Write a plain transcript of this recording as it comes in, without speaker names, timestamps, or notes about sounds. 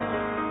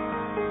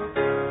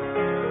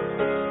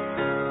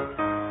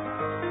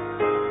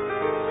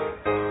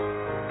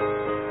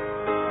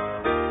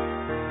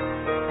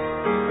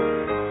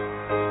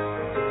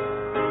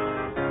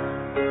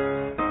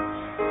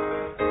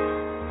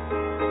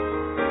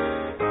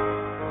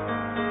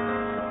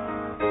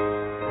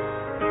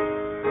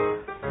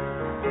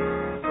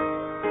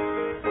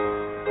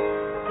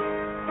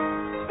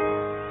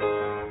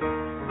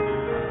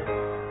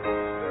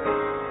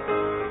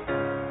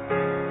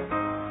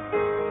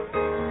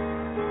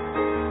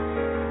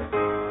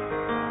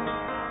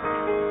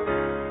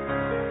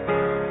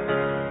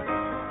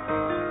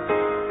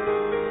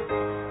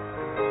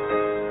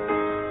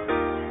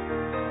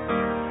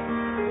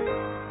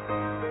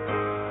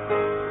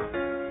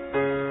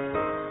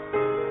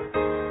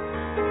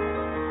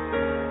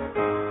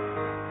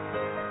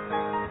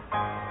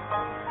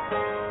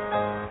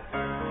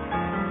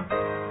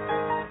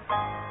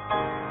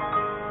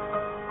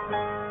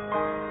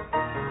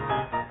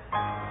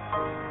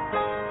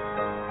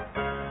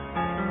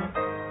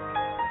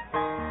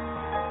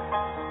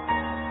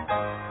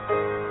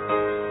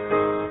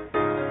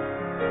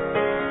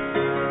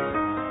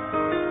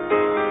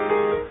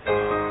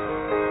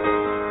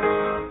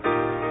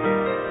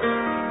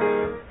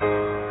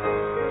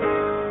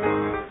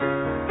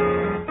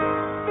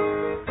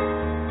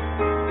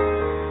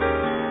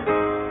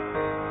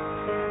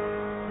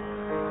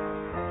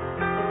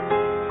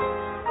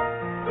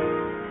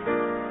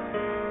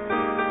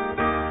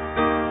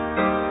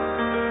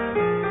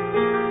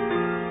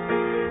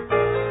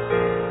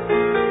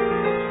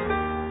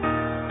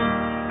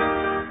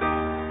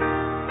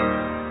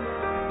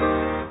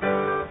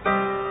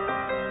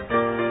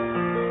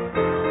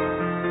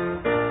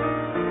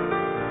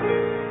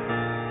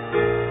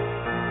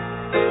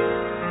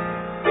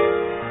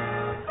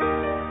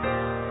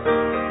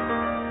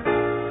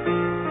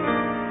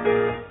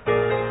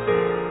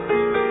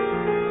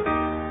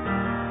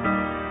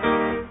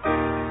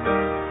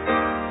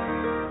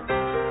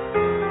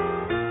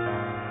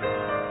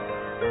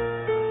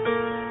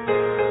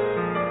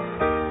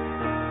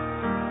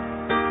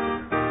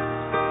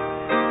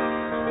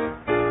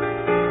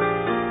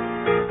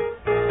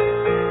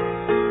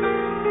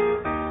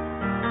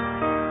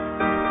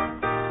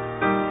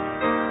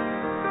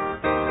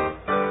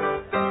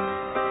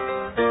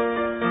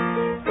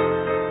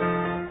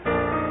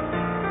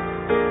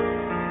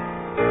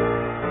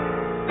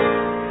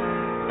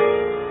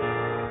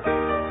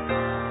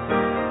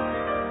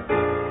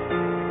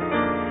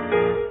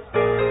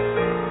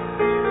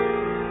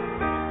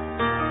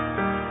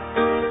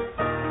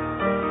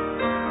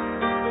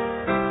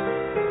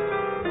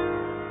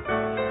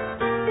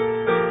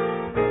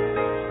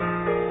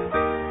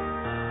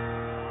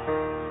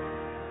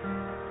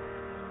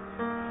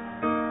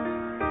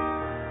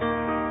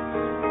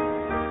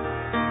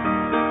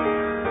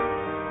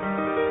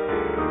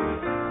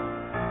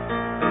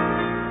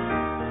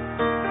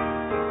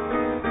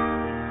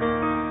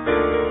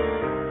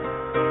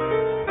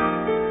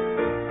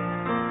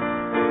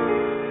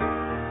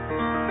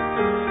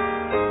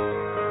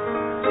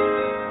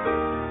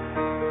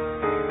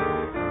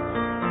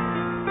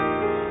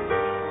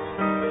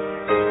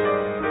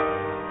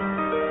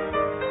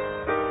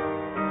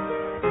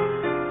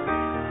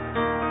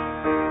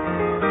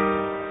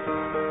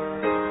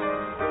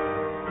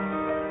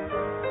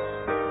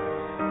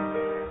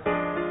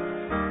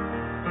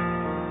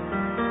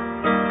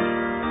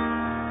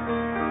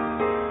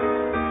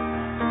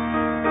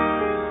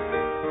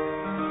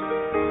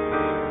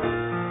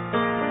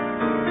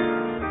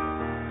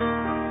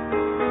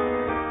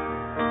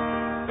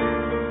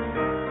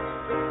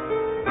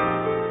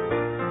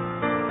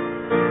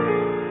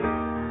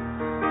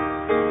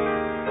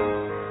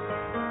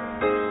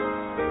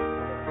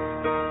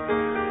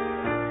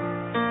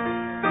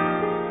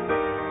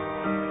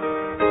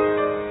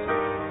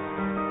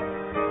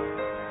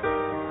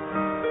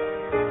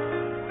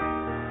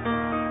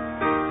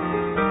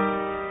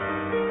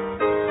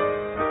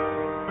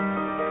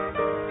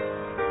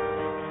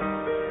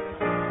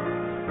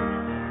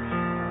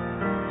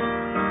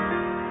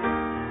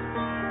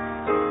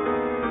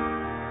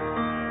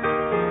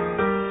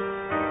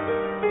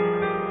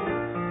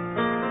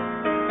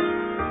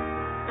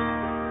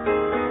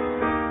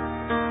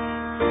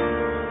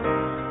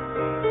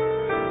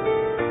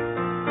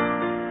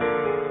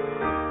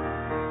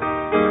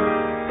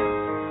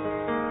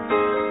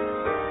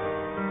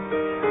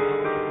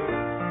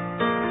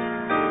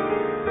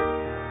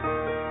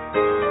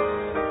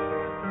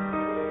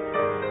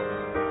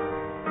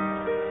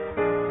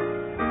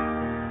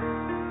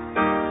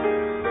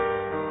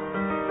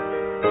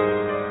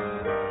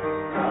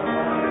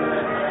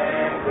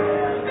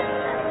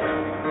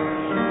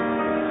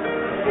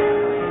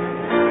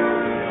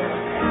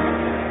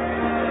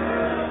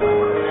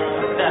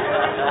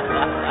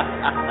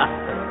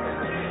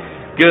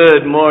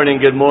Good morning,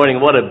 good morning.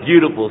 What a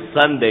beautiful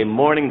Sunday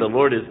morning the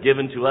Lord has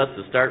given to us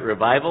to start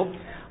revival.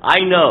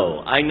 I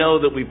know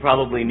that we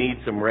probably need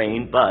some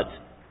rain, but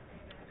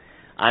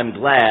I'm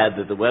glad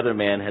that the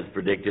weatherman has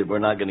predicted we're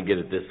not going to get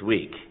it this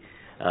week.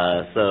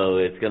 So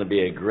it's going to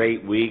be a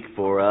great week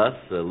for us.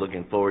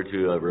 Looking forward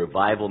to a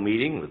revival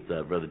meeting with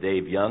Brother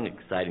Dave Young.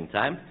 Exciting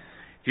time.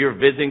 If you're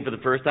visiting for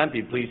the first time,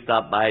 please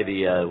stop by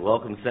the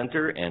Welcome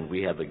Center, and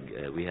we have a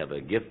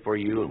gift for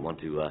you and want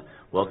to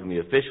welcome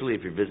you officially.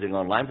 If you're visiting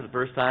online for the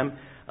first time,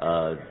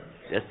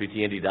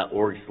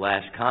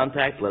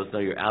 sbtnd.org/contact. Let us know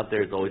you're out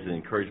there. It's always an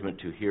encouragement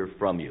to hear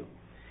from you.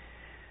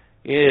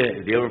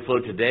 Yeah, the overflow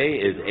today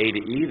is A to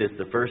E. This is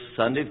the first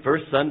Sunday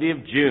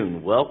of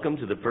June. Welcome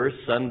to the first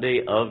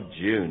Sunday of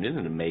June. Isn't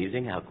it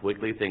amazing how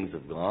quickly things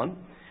have gone?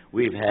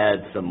 We've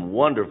had some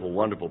wonderful,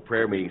 wonderful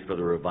prayer meetings for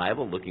the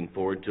revival. Looking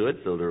forward to it.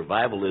 So the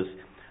revival is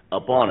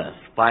upon us,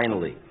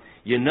 finally.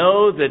 You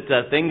know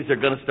that things are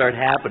going to start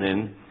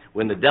happening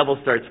when the devil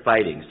starts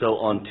fighting. So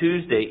on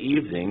Tuesday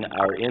evening,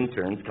 our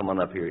interns, come on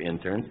up here,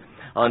 interns.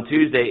 On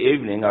Tuesday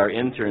evening, our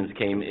interns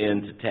came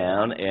into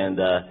town, and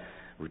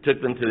we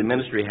took them to the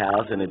ministry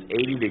house, and it's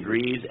 80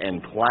 degrees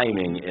and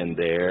climbing in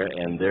there,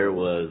 and there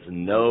was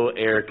no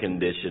air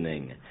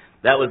conditioning.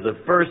 That was the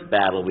first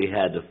battle we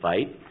had to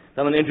fight.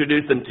 So I'm going to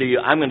introduce them to you.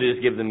 I'm going to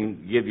just give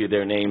you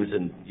their names,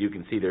 and you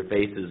can see their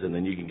faces, and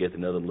then you can get to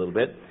know them a little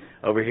bit.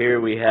 Over here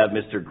we have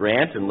Mr.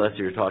 Grant, unless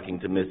you're talking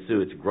to Miss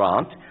Sue, it's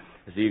Grant,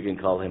 so you can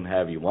call him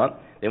however you want.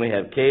 Then we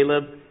have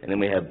Caleb, and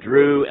then we have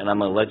Drew, and I'm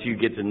going to let you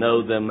get to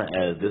know them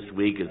this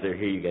week as they're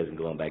here. You guys can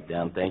go on back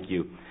down. Thank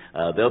you.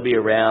 They'll be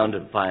around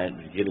and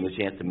getting a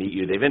chance to meet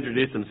you. They've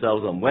introduced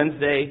themselves on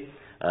Wednesday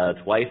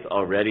twice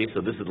already,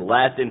 so this is the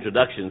last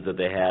introductions that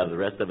they have. The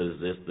rest of it is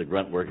just the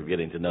grunt work of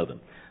getting to know them.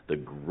 The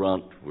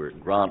grunt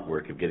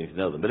work of getting to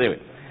know them. But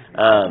anyway,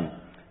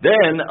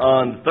 then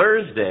on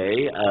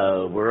Thursday,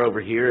 we're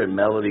over here and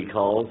Melody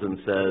calls and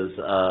says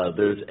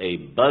there's a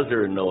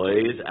buzzer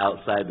noise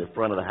outside the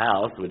front of the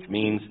house, which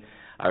means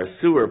our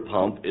sewer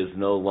pump is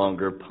no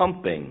longer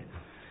pumping.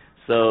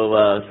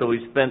 So we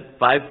spent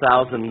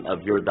 $5,000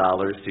 of your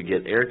dollars to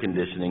get air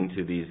conditioning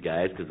to these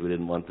guys because we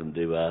didn't want them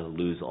to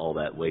lose all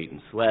that weight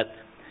and sweat.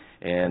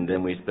 And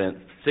then we spent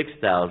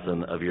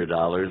 $6,000 of your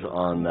dollars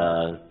on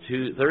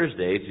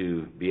Thursday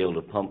to be able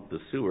to pump the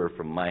sewer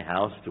from my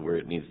house to where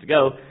it needs to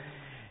go.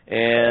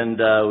 And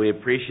we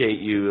appreciate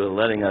you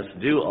letting us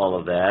do all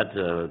of that.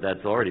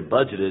 That's already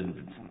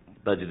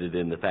budgeted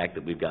in the fact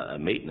that we've got a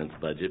maintenance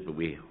budget, but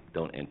we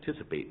don't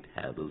anticipate to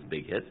have those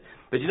big hits.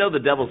 But you know the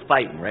devil's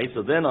fighting, right?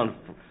 So then on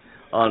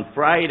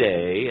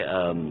Friday,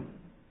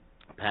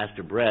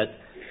 Pastor Brett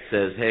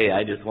says, hey,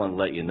 I just want to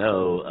let you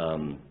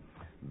know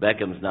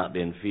Beckham's not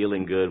been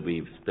feeling good.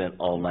 We've spent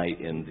all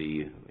night in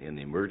the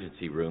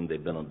emergency room.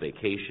 They've been on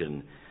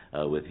vacation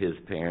with his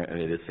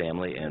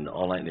family, and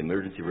all night in the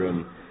emergency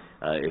room.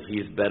 If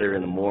he's better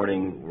in the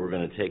morning, we're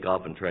going to take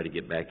off and try to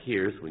get back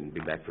here so we can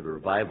be back for the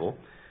revival.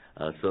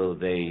 So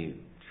they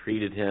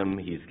treated him.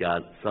 He's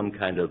got some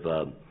kind of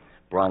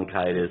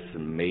bronchitis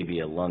and maybe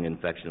a lung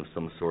infection of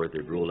some sort.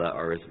 They've ruled out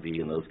RSV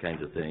and those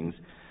kinds of things.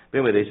 But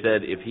anyway, they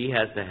said if he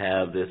has to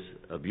have this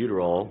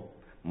albuterol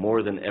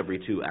more than every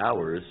 2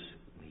 hours,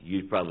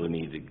 you probably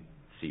need to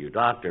see your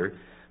doctor.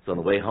 So on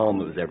the way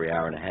home, it was every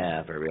hour and a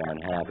half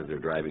as they're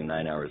driving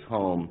 9 hours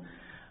home.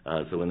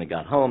 So when they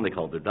got home, they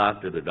called their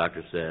doctor. Their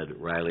doctor said,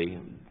 Riley,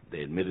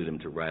 they admitted him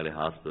to Riley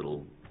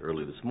Hospital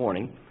early this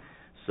morning.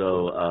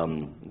 So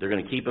they're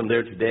going to keep him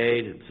there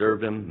today to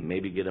observe him,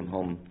 maybe get him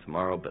home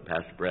tomorrow. But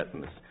Pastor Brett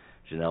and Miss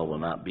Janelle will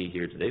not be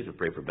here today, so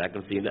pray for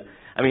Beckham.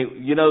 I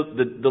mean, you know,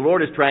 the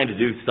Lord is trying to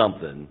do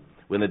something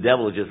when the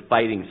devil is just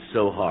fighting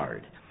so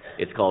hard.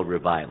 It's called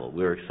revival.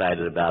 We're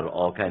excited about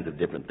all kinds of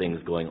different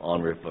things going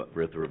on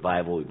with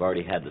revival. We've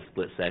already had the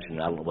split session.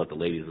 I don't know what the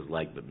ladies was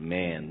like, but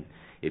man,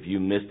 if you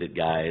missed it,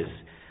 guys,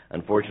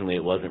 unfortunately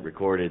it wasn't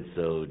recorded,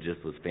 so it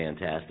just was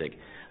fantastic.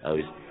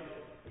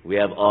 We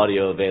have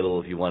audio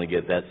available if you want to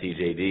get that,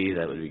 CJD.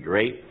 That would be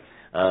great.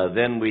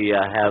 Then we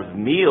have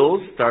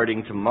meals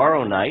starting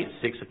tomorrow night,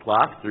 6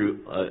 o'clock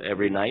through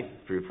every night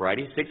through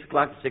Friday, 6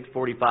 o'clock to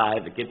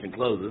 6:45. The kitchen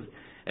closes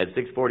at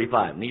 6:45.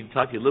 I need to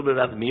talk to you a little bit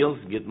about the meals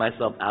and get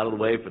myself out of the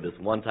way for this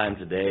one time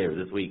today or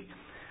this week.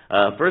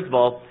 First of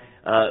all,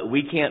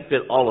 we can't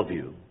fit all of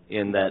you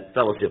in that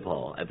fellowship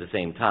hall at the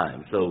same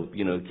time. So,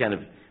 you know, kind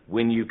of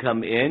when you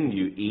come in,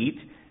 you eat.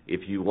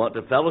 If you want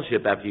to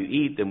fellowship after you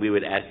eat, then we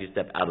would ask you to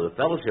step out of the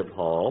fellowship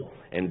hall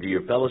and do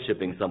your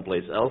fellowshipping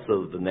someplace else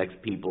so that the next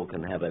people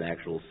can have an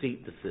actual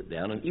seat to sit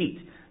down and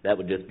eat. That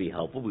would just be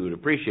helpful. We would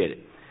appreciate it.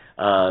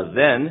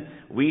 Then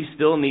we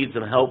still need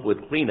some help with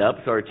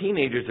cleanup. So our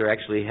teenagers are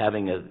actually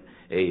having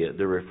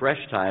the refresh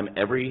time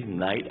every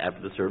night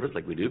after the service,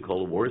 like we do.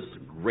 Cola Wars,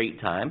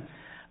 great time.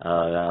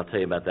 I'll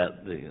tell you about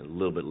that a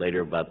little bit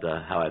later about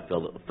how I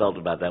felt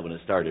about that when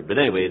it started. But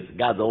anyways,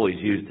 God's always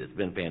used it. It's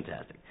been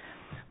fantastic.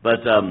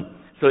 But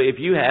so if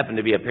you happen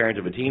to be a parent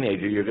of a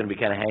teenager, you're going to be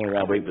kind of hanging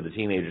around waiting for the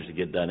teenagers to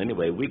get done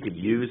anyway. We could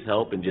use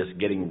help in just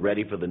getting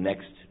ready for the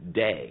next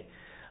day.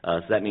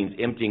 So that means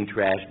emptying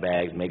trash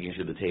bags, making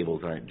sure the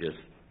tables aren't just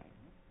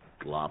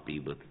sloppy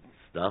with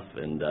stuff,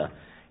 and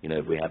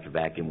if we have to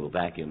vacuum, we'll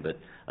vacuum. But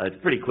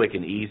it's pretty quick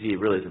and easy. It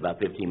really is about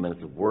 15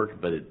 minutes of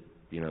work, but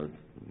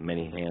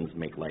many hands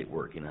make light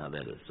work. You know how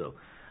that is. So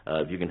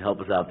if you can help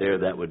us out there,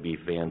 that would be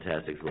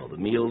fantastic as well. The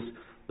meals,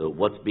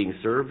 what's being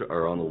served,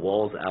 are on the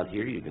walls out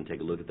here. You can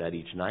take a look at that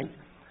each night.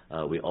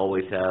 We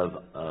always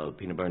have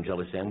peanut butter and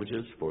jelly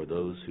sandwiches for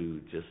those who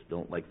just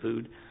don't like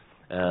food.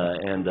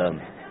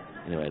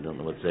 Anyway, I don't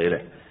know what to say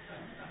there.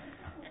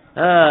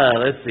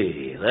 Let's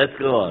see. Let's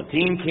go on.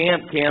 Teen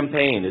Camp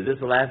Campaign. Is this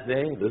the last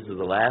day? This is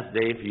the last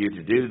day for you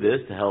to do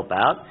this, to help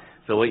out.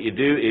 So what you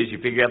do is you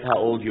figure out how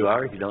old you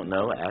are. If you don't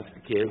know, ask the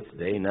kids.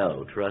 They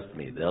know. Trust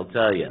me. They'll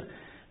tell you.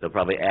 They'll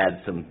probably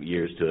add some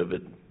years to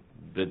it,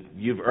 but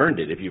you've earned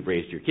it if you've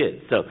raised your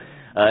kids. So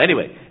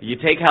anyway, you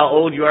take how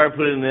old you are,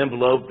 put it in an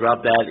envelope,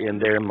 drop that in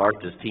there,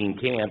 marked as Teen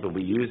Camp, and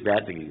we use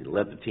that to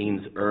let the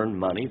teens earn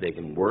money. They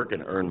can work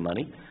and earn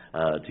money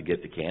to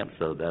get to camp,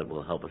 so that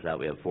will help us out.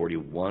 We have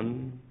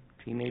 41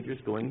 teenagers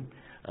going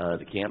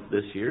to camp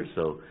this year,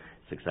 so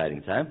it's an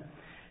exciting time.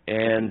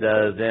 And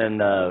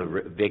then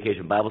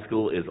Vacation Bible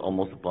School is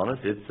almost upon us.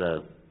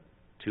 It's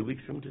 2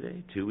 weeks from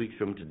today. 2 weeks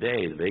from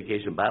today, the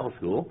Vacation Bible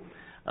School,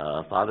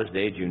 Father's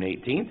Day, June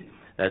 18th.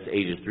 That's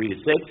ages 3 to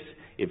 6.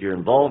 If you're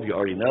involved, you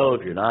already know.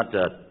 If you're not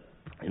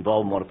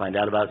involved and want to find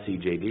out about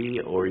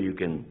CJD, or you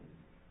can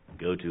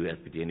go to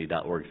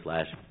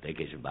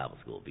sptnd.org/Vacation Bible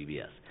School,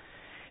 VBS.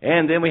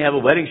 And then we have a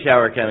wedding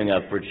shower coming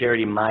up for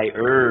Charity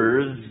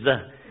Myers.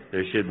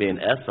 There should be an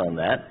S on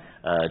that.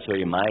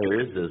 Charity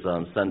Myers is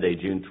on Sunday,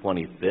 June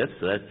 25th,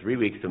 so that's 3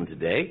 weeks from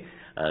today.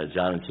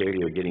 John and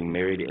Charity are getting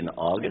married in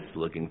August.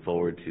 Looking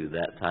forward to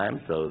that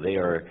time. So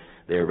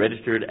they're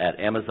registered at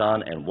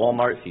Amazon and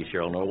Walmart. See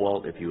Cheryl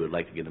Norwalt if you would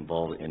like to get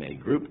involved in a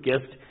group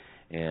gift.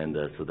 And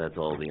so that's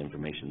all the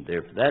information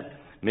there for that.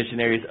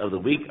 Missionaries of the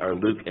week are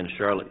Luke and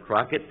Charlotte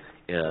Crockett.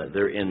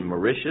 They're in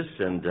Mauritius,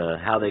 and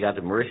how they got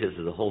to Mauritius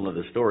is a whole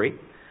other story.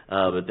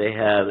 But they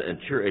have a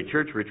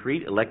church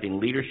retreat, electing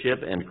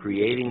leadership and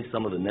creating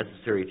some of the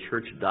necessary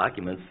church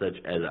documents, such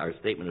as our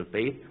Statement of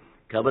Faith,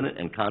 Covenant,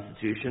 and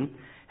Constitution,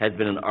 has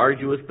been an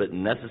arduous but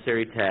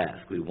necessary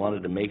task. We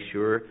wanted to make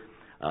sure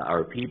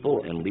our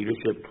people and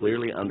leadership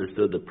clearly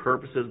understood the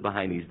purposes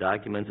behind these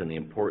documents and the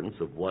importance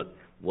of what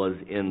was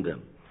in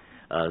them.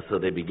 So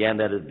they began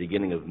that at the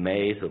beginning of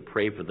May, so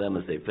pray for them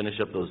as they finish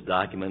up those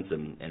documents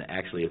and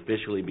actually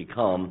officially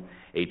become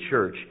a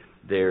church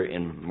there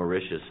in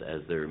Mauritius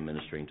as they're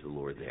ministering to the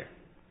Lord there.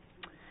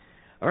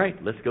 All right,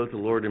 let's go to the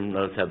Lord and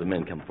let's have the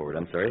men come forward.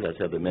 Let's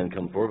have the men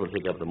come forward. We'll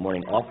take up the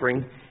morning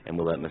offering, and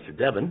we'll let Mr.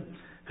 Devin,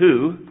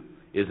 who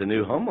is a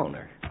new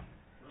homeowner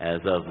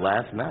as of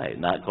last night.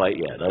 Not quite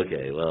yet.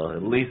 Okay, well,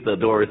 at least the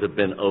doors have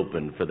been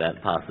opened for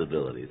that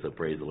possibility, so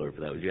praise the Lord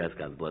for that. Would you ask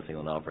God's blessing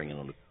on the offering and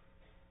on the...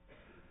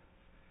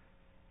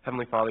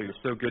 Heavenly Father, you're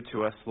so good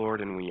to us, Lord,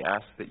 and we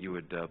ask that you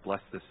would bless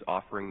this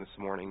offering this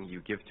morning.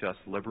 You give to us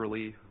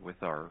liberally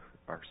with our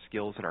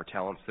skills and our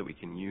talents that we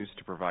can use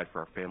to provide for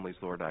our families,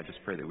 Lord. I just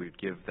pray that we would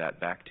give that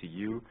back to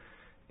you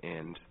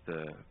and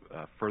the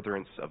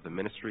furtherance of the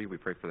ministry. We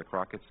pray for the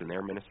Crockett's and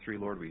their ministry,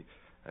 Lord. We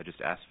just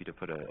ask you to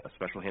put a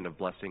special hand of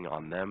blessing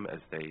on them as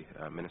they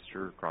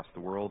minister across the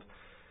world.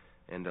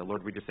 And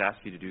Lord, we just ask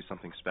you to do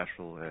something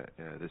special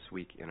this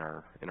week in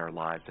our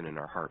lives and in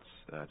our hearts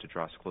to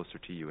draw us closer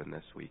to you in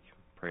this week.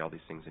 Pray all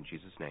these things in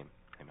Jesus' name.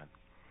 Amen.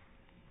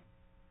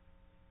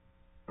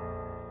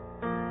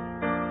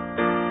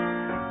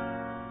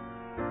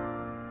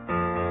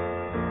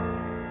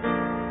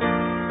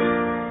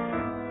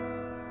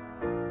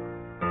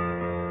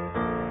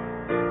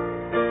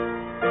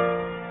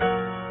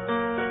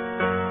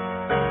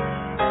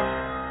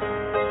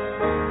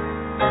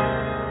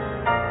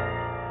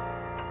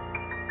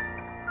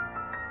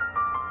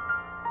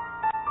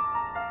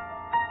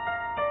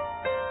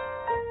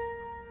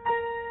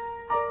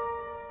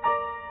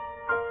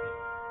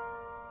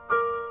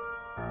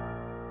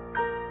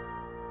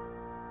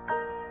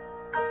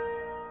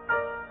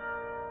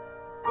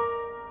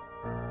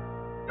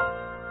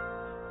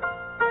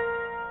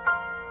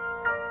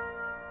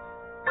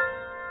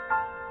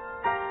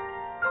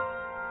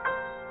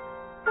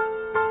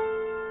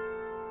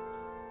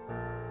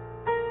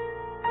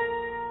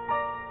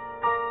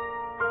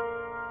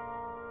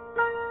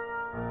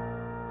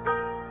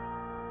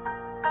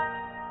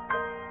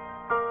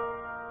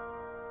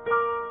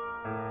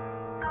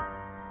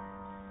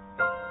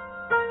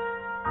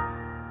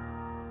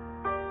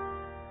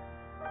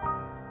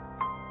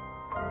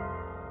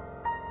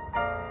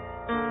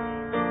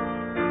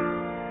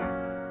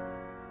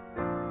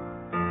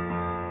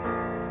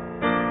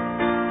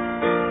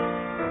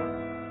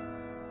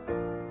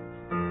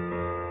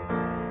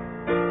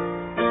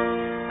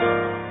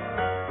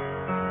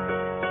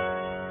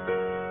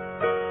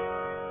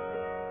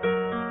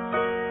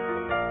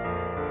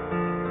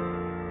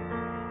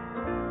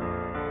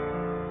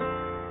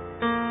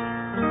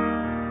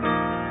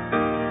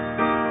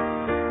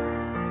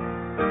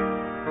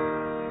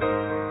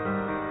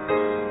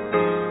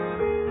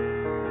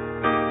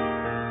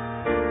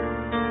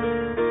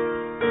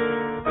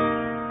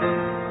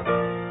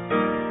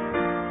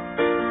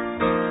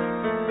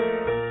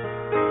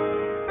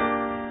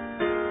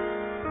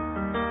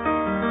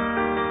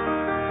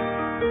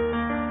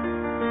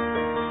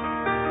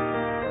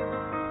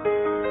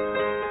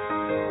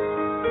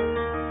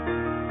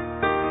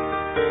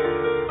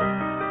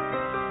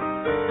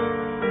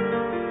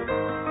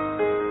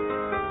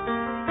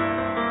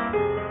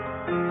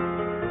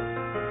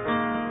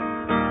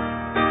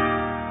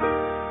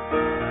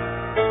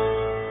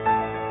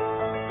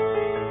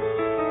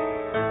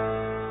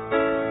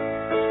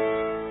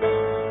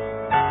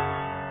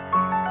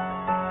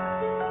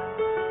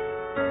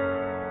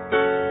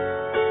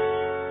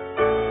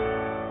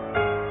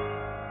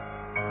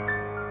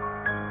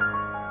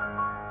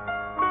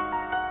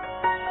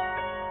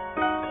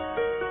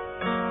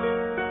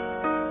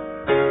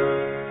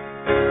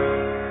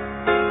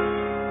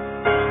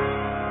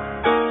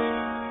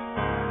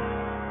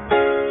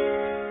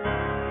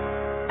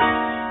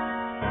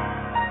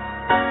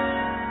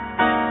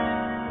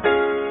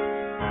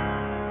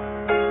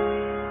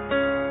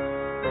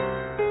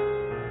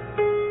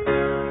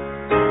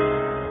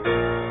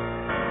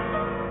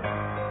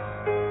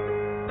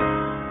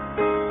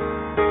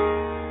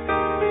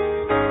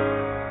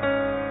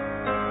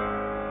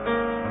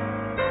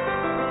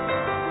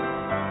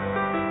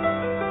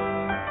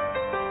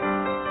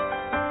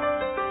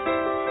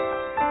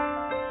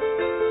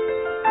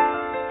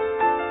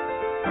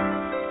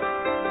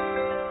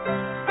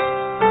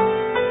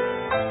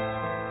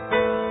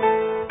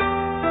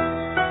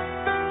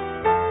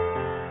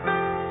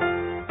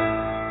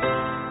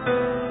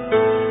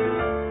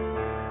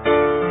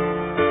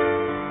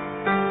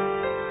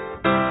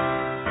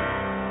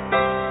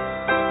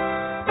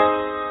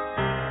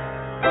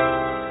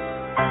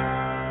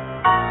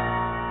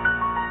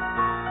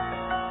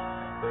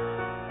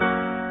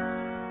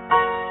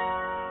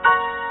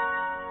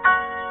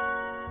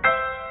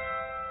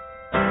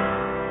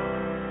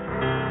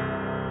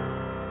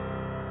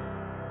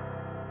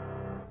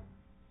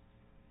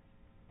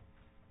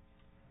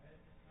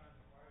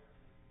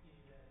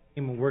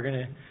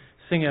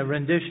 sing a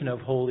rendition of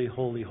Holy,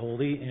 Holy,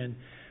 Holy, and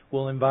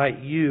we'll invite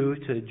you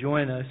to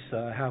join us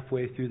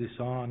halfway through the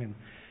song, and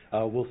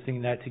we'll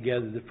sing that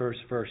together, the first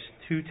verse,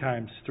 2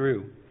 times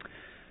through.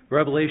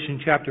 Revelation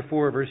chapter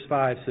 4, verse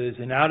 5 says,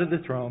 "And out of the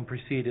throne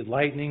proceeded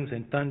lightnings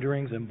and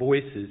thunderings and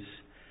voices.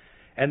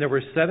 And there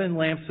were 7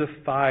 lamps of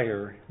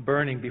fire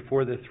burning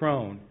before the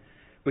throne,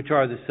 which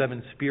are the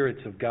 7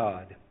 spirits of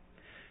God.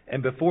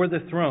 And before the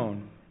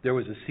throne there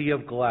was a sea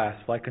of glass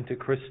like unto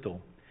crystal.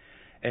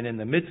 And in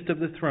the midst of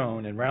the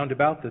throne and round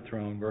about the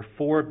throne were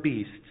 4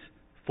 beasts,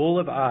 full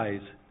of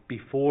eyes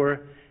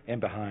before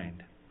and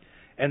behind.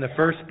 And the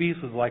first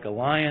beast was like a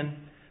lion,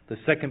 the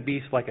second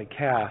beast like a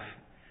calf,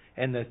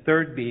 and the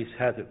third beast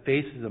had the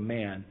face of a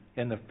man,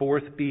 and the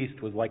fourth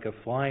beast was like a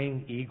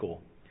flying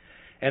eagle.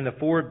 And the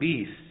 4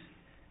 beasts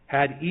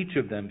had each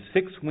of them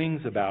 6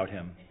 wings about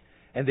him,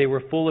 and they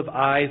were full of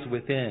eyes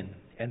within,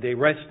 and they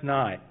rest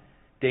not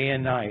day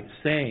and night,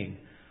 saying,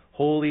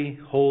 Holy,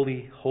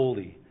 holy,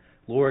 holy,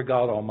 Lord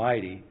God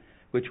Almighty,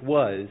 which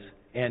was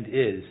and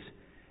is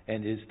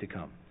to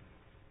come."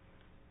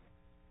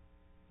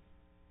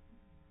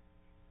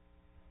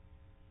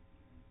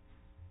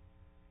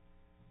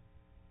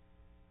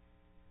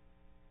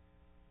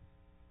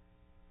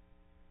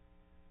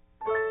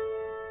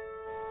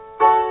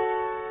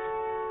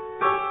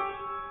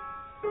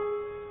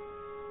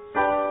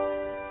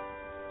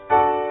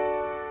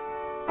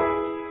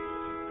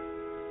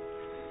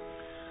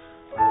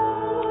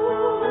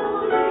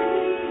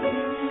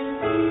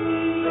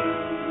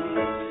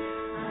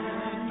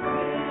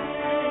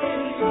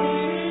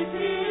 Thank you.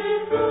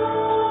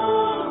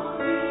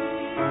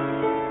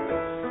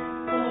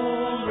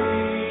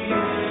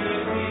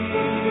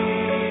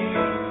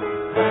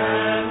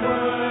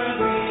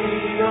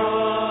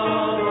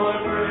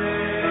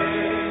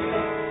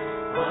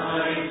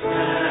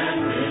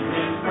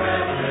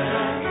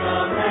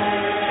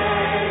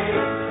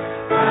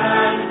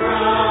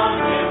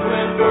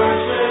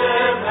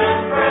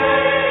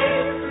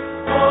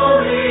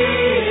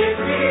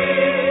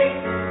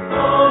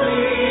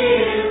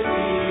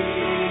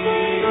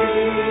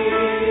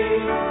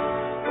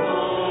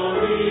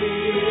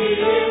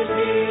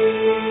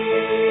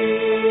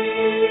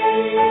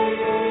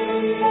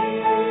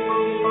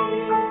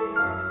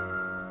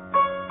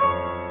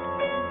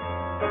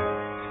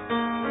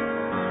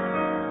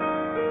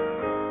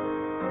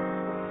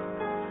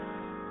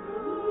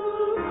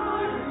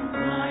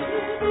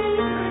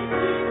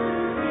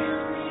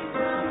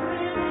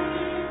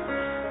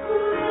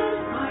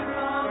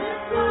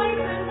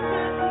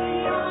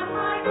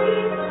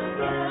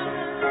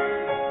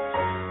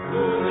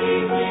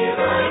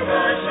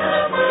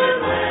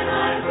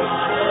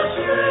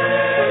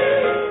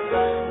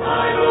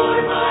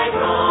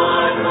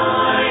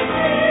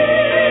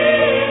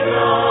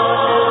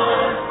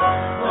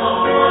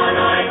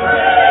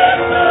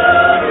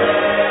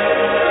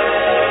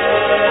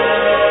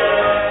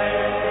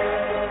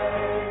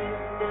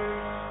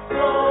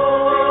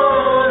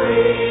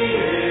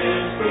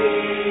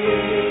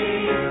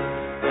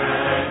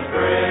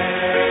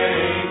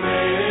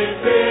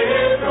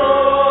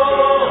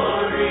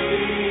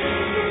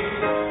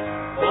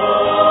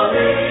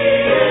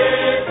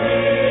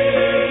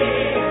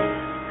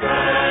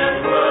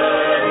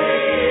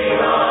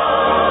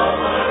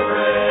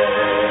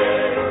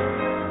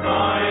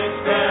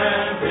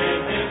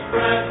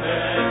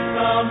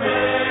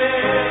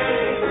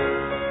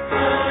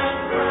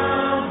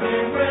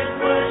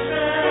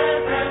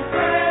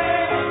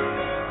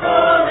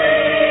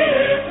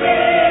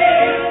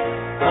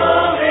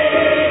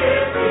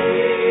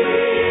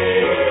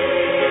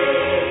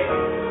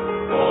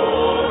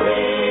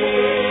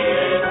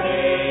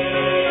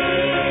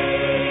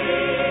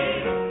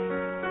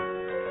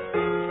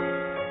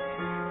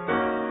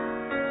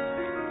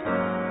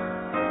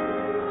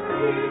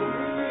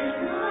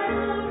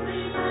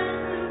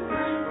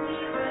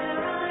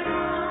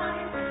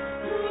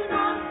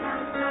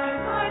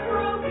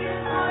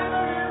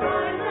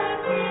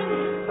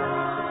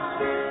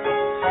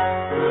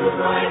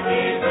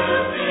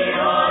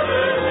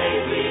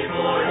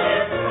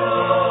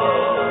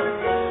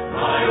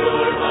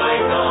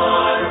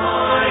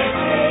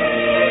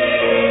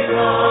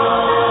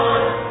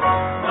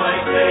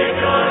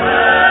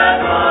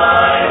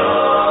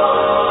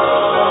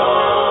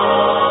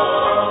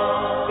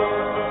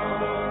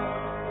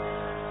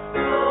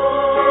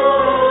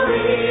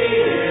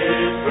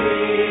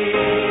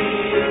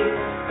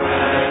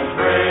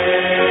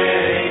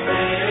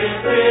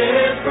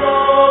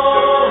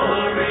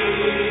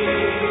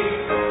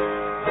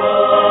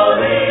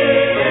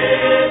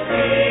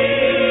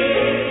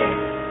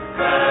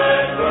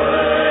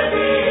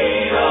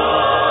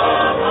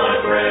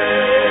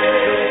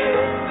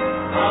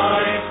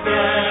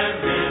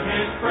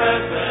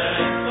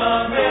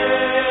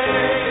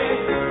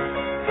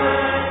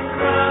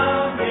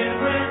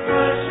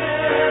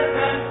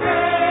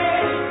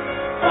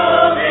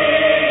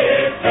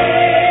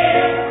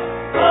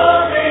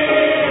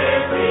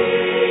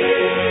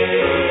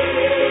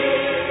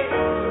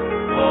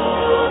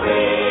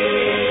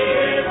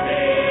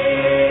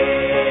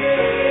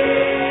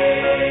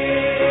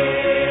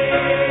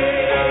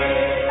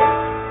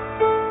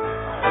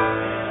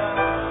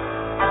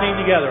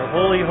 together.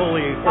 Holy,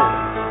 holy,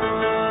 holy.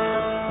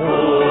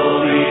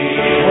 Holy,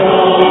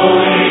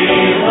 holy,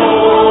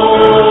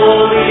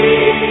 holy,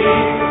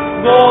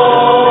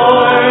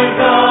 Lord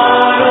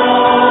God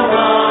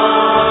Almighty.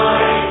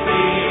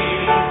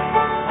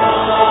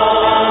 All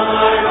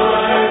thy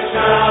works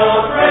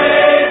shall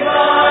praise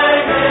thy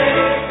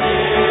name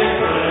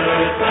in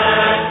earth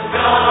and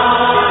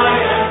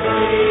sky and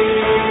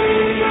sea.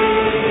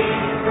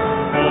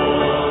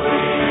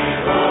 Holy,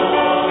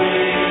 holy,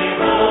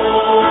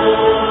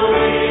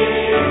 holy,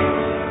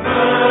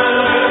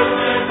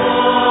 merciful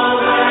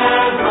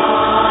and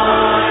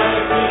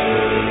mighty,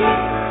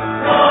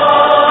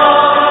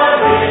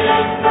 God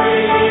in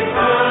three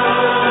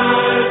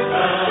persons,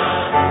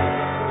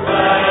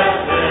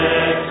 blessed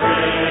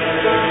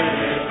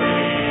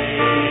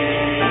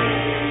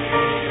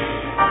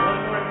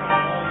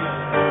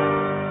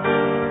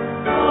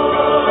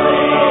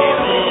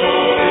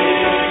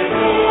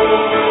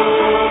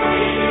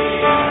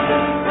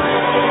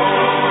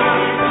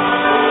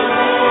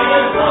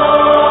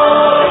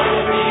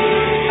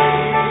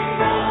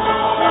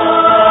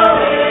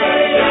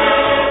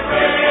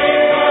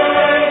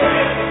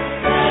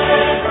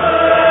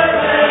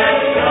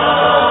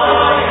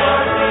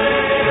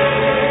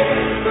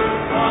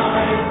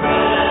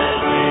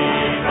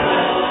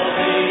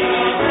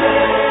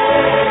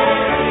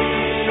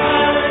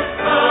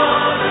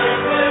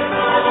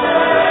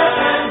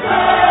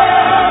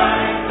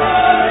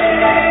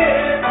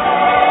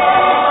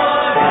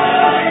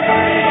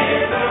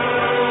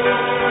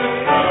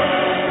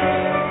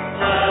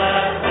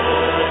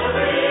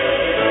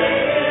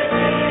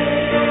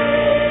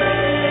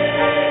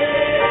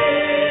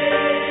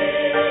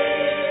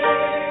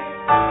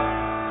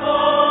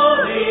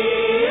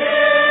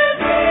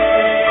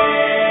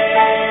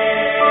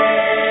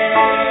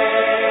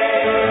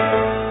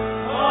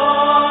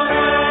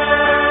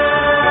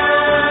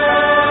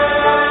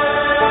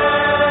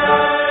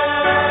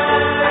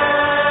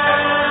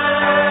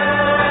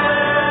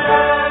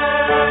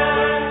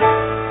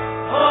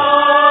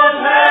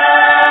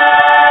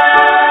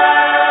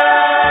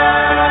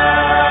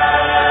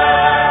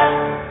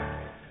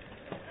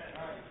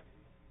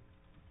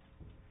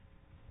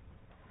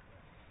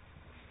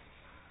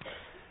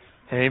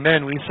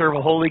Amen. We serve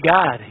a holy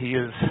God. He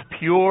is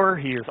pure.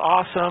 He is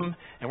awesome.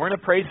 And we're going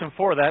to praise Him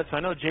for that. So I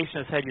know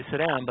Jason has had you sit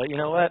down, but you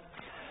know what?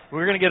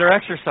 We're going to get our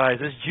exercise.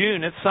 It's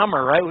June. It's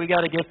summer, right? We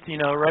got to get,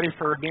 ready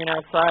for being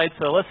outside.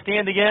 So let's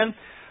stand again.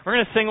 We're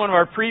going to sing one of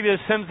our previous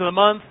hymns of the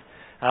month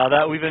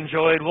that we've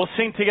enjoyed. We'll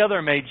sing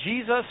together, May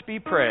Jesus Be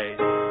Praised.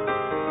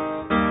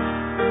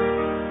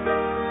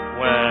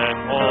 When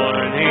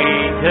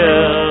morning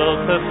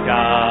fills the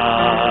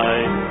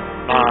sky,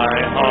 my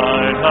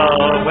heart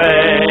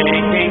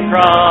awaking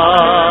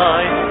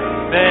cry,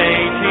 may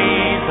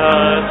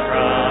Jesus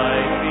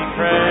Christ be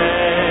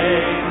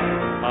praised.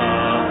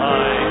 I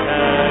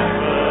can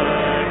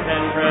work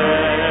and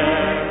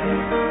prayer,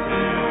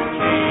 to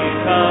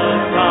Jesus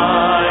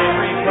I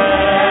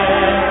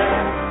repair.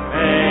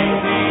 May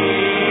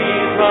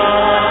Jesus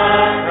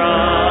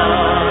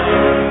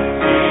Christ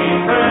be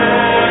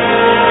praised.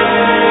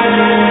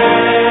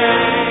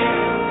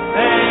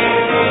 May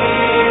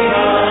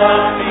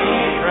Jesus be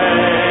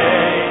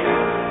praised.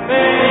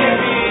 May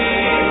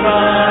Jesus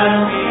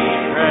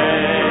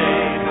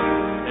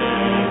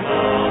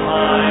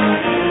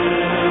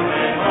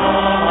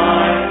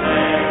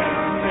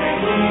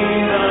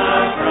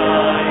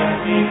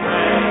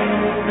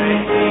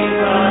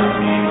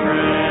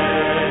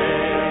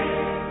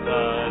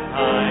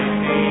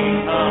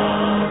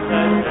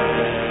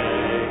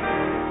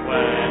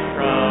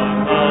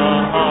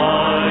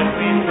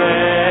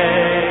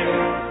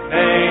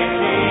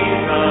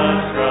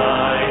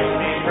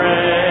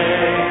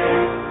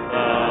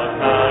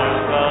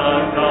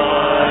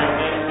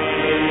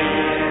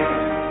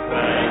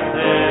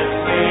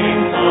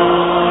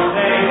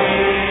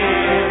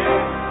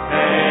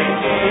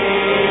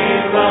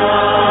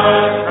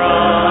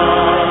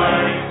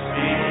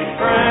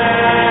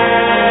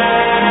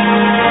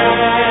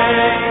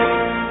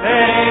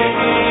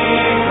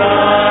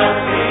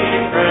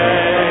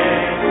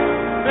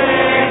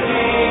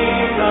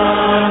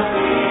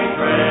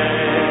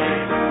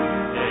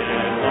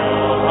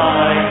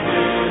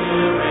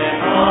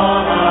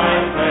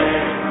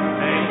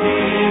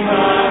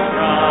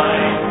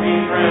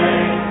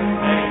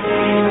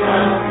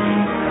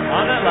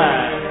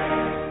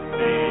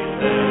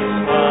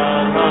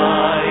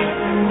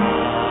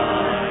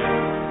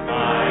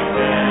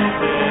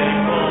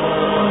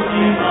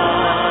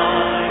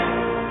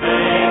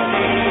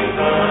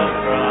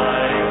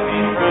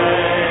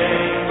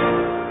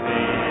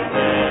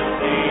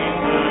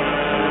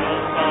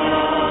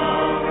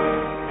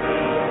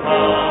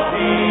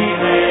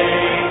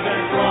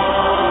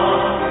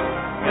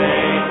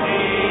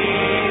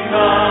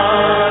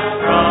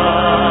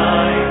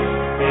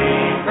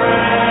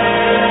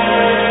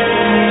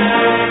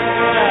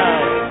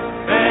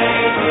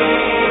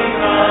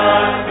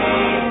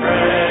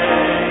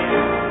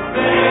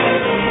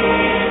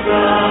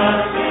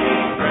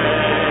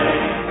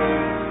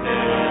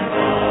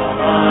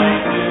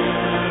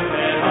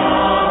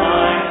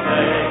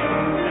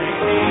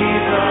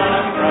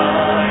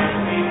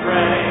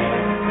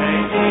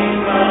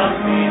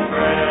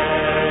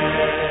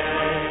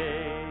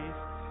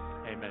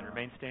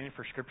standing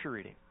for Scripture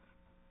reading.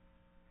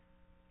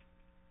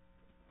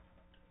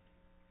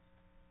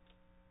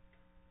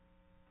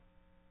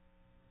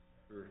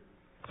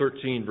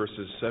 13,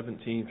 verses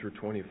 17 through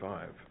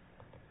 25.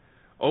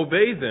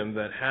 Obey them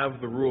that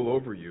have the rule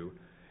over you,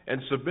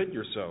 and submit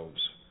yourselves,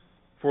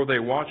 for they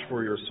watch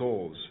for your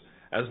souls,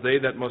 as they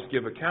that must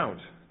give account,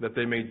 that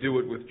they may do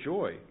it with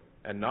joy,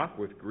 and not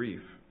with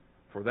grief,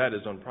 for that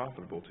is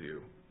unprofitable to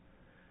you.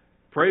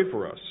 Pray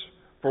for us,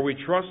 for we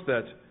trust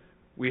that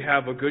we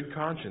have a good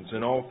conscience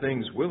in all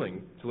things,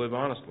 willing to live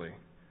honestly.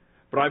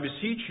 But I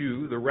beseech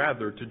you the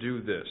rather to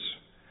do this,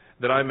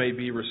 that I may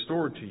be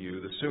restored to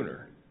you the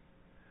sooner.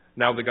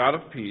 Now the God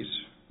of peace,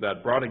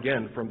 that brought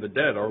again from the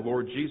dead our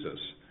Lord Jesus,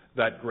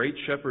 that great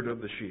shepherd of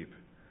the sheep,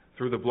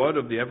 through the blood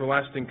of the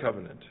everlasting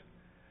covenant,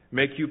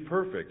 make you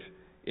perfect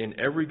in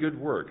every good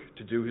work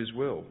to do his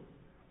will,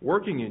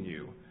 working in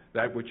you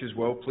that which is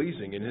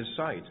well-pleasing in his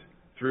sight,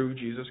 through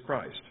Jesus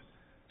Christ,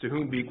 to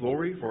whom be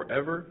glory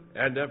forever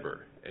and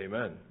ever.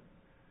 Amen.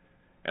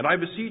 And I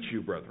beseech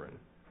you, brethren,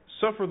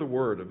 suffer the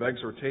word of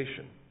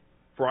exhortation,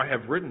 for I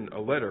have written a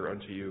letter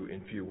unto you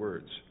in few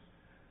words.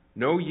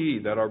 Know ye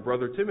that our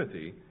brother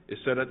Timothy is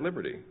set at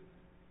liberty,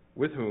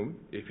 with whom,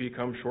 if he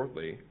come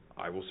shortly,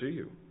 I will see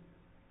you.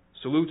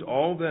 Salute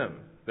all them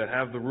that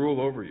have the rule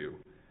over you,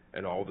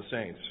 and all the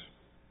saints.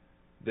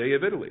 They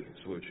of Italy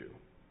salute you.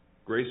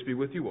 Grace be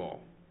with you all.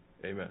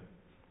 Amen.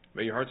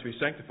 May your hearts be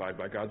sanctified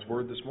by God's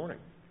word this morning.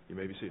 You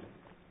may be seated.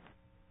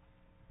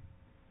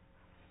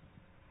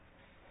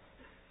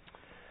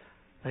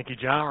 Thank you,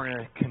 John. We're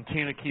going to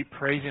continue to keep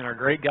praising our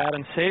great God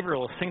and Savior.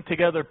 We'll sing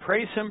together,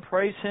 praise Him,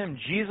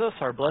 Jesus,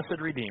 our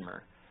blessed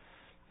Redeemer.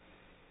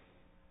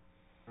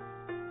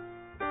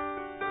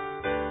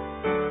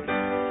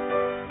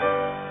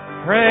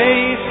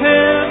 Praise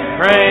Him,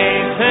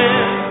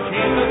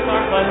 Jesus,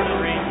 our blessed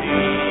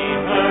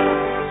Redeemer.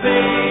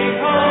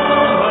 Sing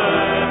on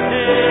earth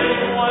His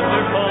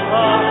wonderful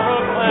love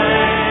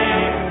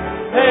proclaim.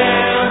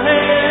 Hail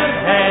Him,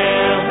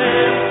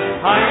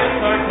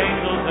 highest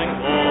archangels and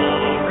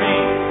glory,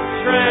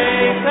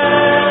 strength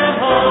and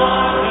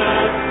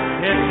honor,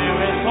 into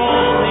His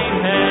holy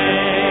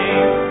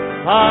name.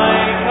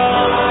 Like a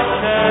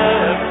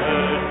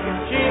shepherd,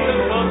 Jesus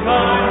will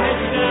guard His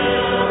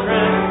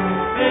children.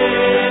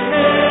 In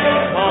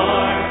His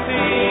arms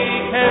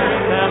He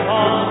carries them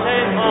all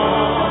day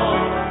long.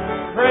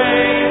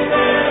 Praise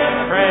Him,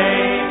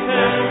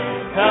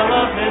 tell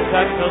of His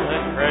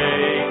excellent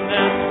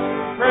greatness.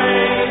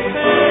 Praise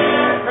Him,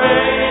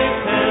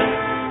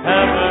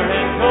 ever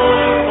in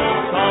joyful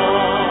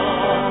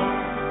song.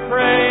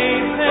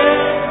 Praise Him,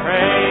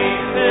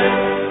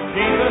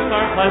 Jesus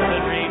our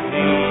blessed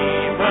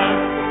Redeemer.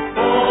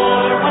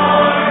 For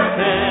our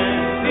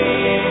sins He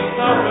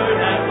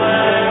suffered and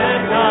bled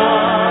and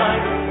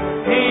died.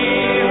 He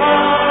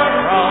our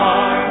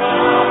rock,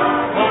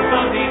 hope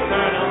of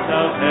eternal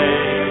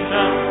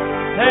salvation.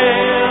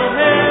 Hail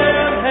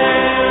Him,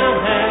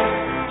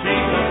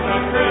 Jesus the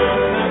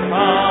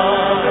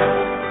crucified.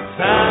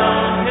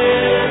 Sound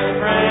His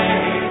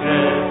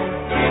praises,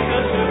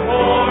 Jesus who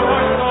bore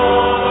our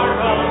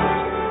sorrows.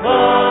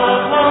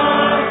 Love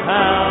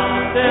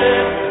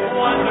unbounded,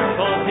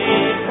 wonderful,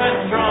 deep and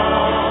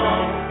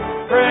strong.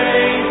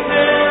 Praise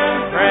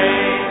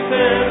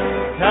Him,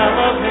 tell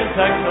of His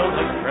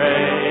excellent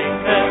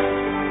greatness.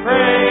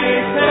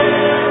 Praise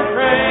Him,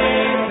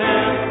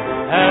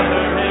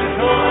 ever in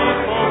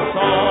joyful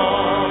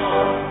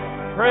song.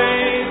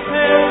 Praise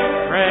Him,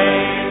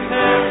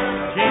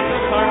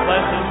 Jesus our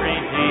blessed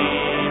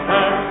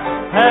Redeemer.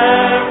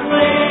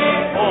 Heavenly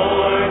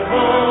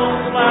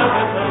portals loud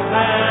with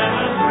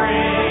Hosanna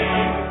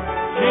stream.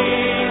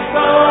 Jesus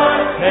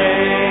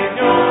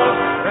Savior,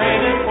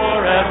 reigning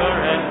forever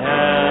and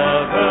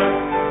ever.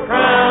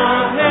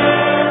 Crown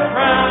Him,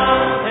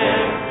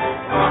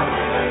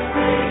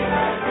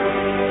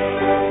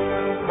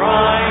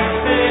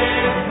 Christ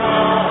is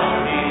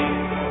coming,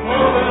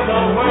 over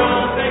the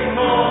world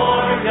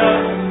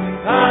victorious.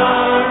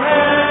 Power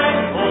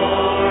and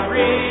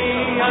glory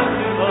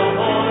unto the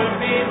Lord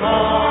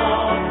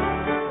belong.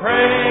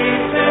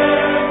 Praise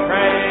Him,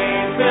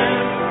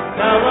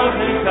 tell of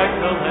His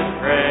excellent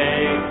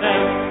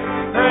greatness.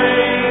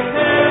 Praise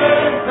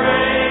Him,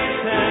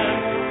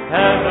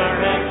 ever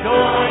in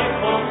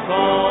joyful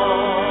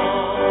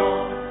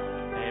song.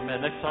 Amen.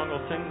 Next song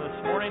we'll sing this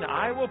morning,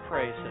 I Will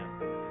Praise Him.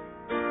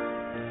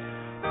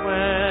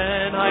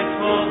 When I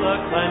saw the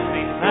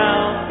cleansing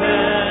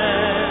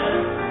fountain,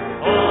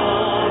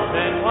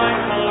 open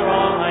wide for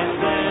all my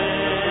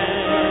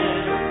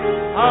sin,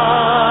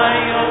 I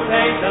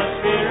obeyed the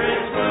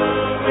Spirit's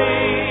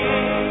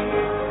moving,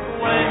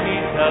 when He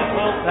said,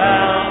 "Wilt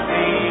thou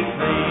be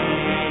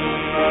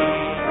clean?"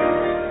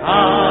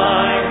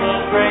 I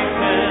will praise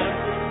Him,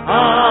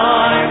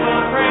 I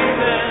will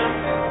praise Him,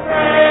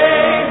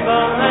 praise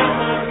the Lamb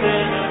of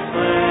sinners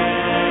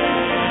slain.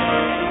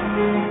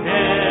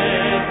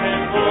 Give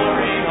Him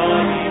glory,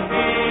 all ye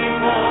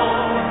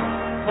people,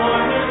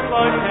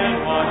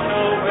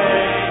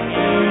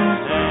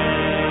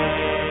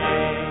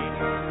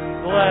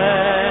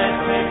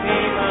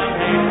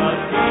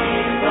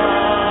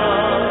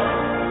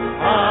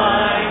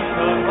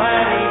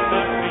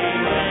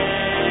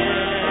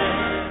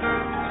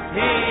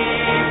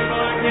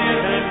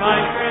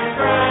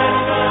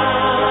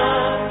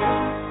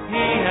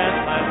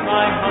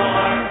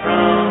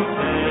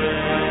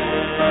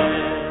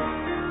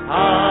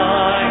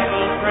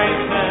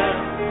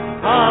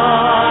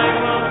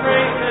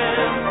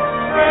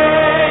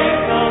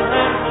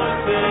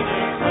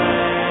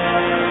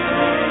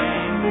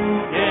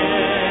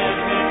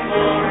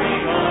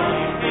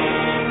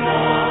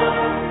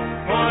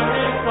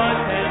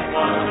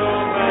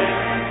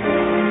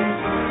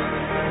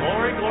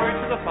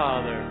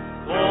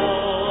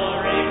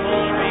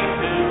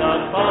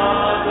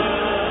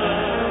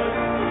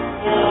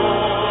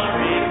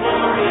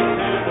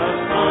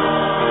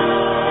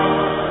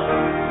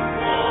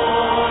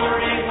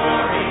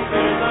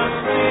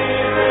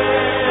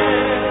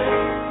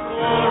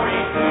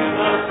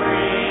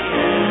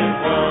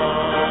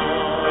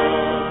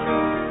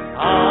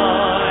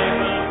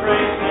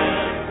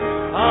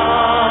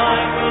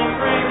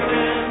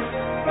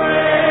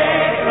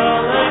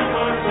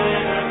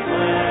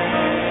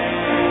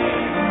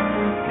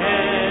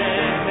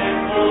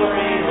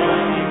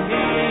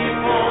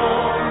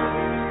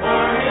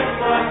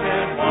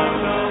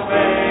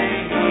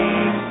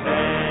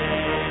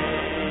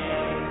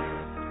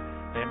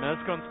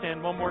 go and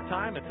stand one more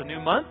time. It's a new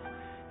month,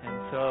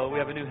 and so we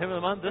have a new hymn of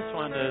the month. This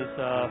one is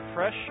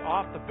fresh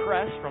off the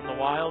press from the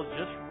wild,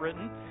 just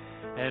written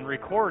and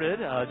recorded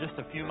just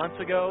a few months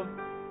ago,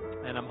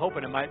 and I'm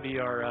hoping it might be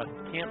our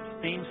camp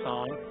theme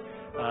song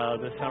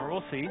this summer.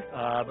 We'll see.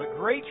 But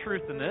great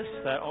truth in this,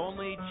 that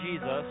only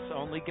Jesus,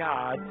 only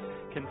God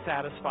can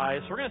satisfy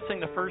us. We're going to sing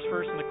the first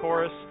verse and the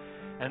chorus,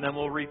 and then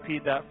we'll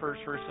repeat that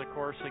first verse and the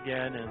chorus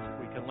again, and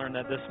we can learn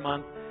that this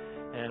month.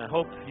 And I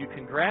hope you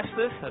can grasp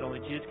this, that only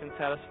Jesus can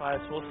satisfy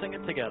us. We'll sing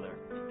it together.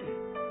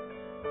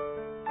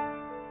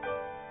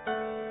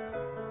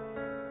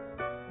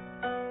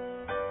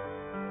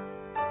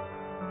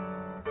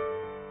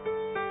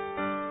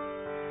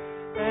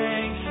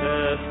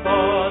 Anxious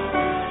thoughts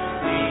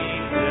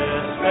leave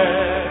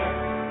despair,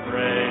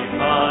 break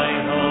my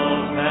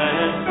hope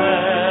and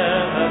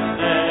set a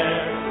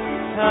snare.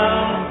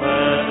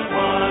 Countless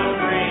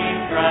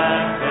wandering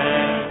tracks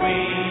and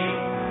weak,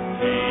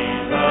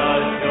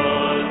 Jesus,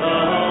 you're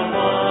the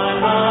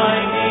one I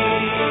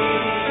need.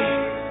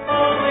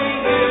 Only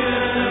you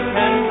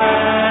can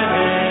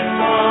satisfy.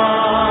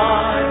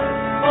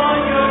 On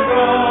your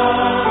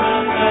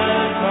promises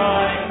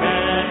I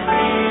can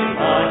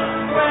rely.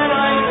 When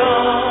I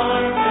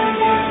come to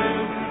you,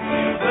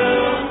 you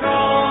will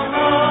draw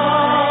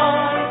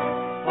nigh.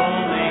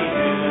 Only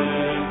you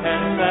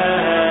can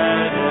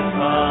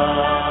satisfy.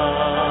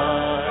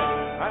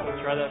 All right,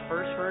 we'll try that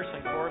first verse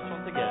and chorus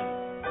once again.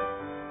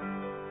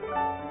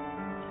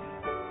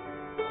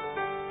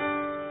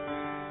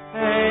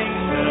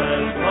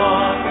 Anxious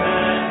thoughts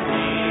and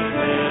deep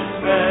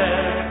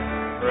despair,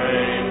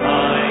 break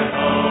my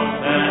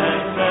hope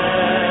and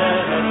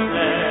set a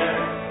snare.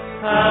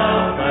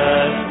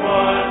 Countless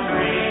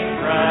wandering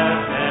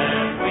track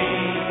and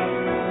weak,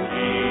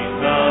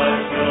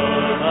 Jesus,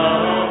 you're the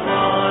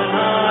one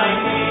I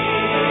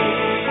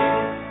need.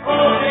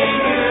 Only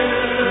you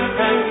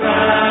can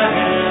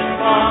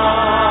satisfy.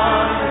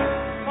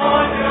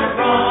 On your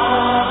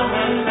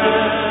promises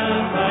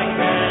I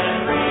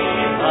can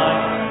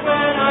rely.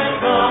 When I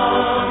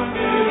come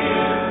to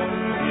you,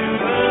 you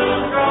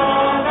will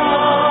draw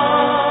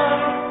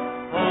nigh.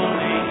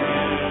 Only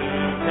you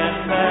can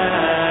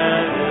satisfy.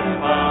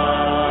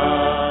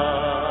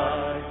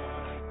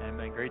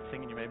 Amen. Great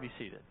singing. You may be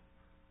seated.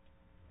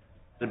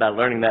 About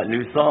learning that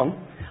new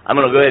song. I'm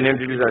going to go ahead and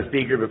introduce our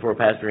speaker before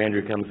Pastor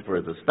Andrew comes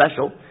for the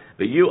special.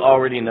 But you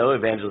already know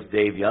Evangelist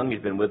Dave Young. He's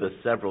been with us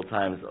several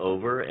times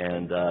over,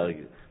 and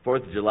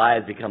 4th of July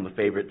has become a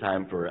favorite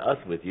time for us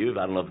with you.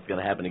 I don't know if it's going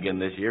to happen again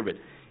this year, but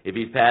if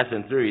he's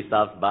passing through, he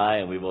stops by,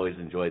 and we've always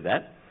enjoyed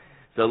that.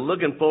 So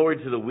looking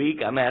forward to the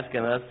week, I'm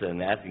asking us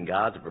and asking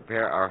God to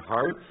prepare our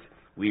hearts.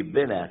 We've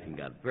been asking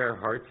God to prepare our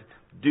hearts,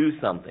 do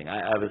something.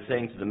 I was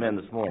saying to the men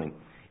this morning,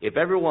 if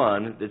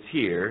everyone that's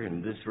here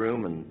in this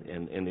room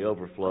and in the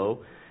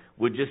overflow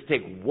would just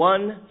take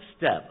one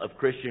step of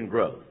Christian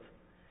growth,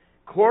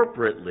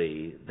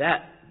 corporately,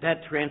 that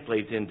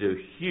translates into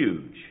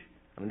huge.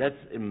 I mean,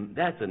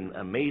 that's an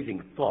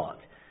amazing thought,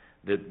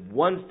 that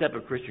one step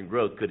of Christian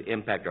growth could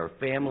impact our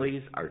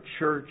families, our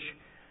church,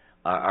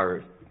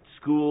 our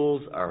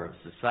schools, our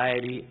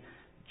society.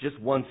 Just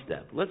one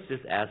step. Let's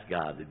just ask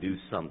God to do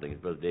something.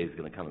 Brother Dave's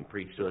going to come and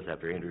preach to us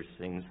after Andrew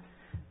sings.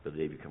 Brother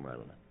Dave, you come right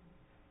on up.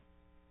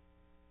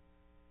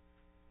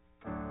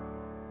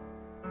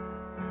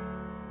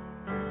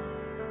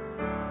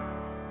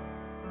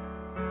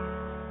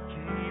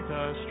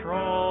 Jesus,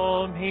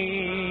 draw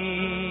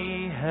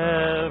me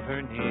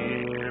ever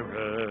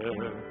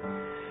nearer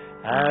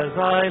as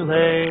I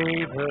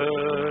labor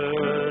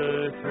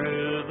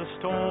through the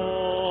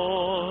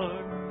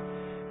storm.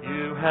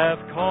 You have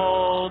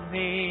called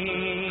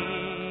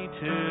me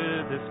to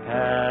this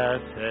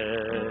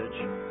passage,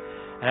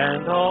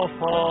 and I'll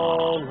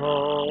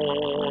follow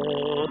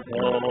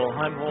though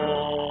I'm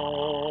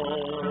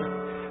worn.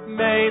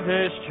 May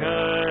this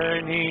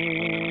journey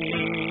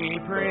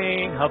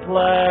bring a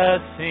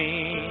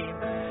blessing.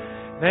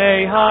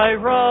 May I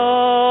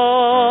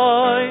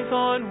rise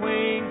on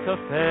wings of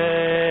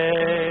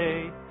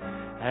faith,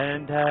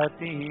 and at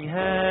the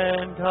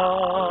end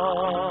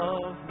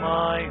of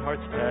my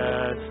heart's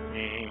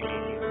testing,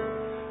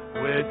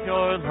 with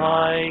your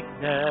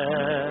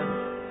likeness,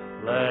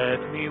 let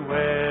me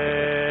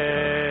wake.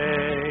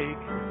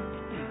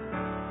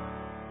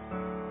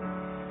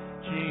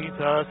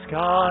 Jesus,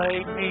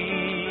 guide me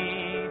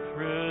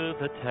through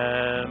the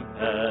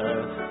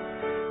tempest.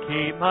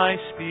 Keep my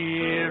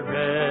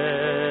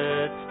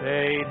spirit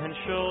stayed and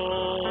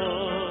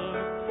sure.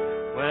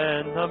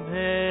 When the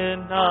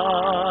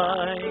midnight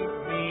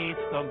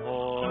meets the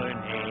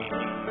morning,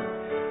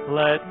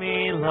 let me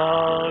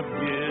love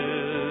you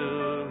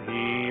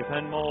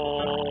even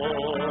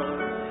more.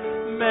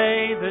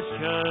 May this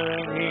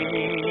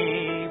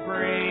journey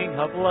bring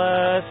a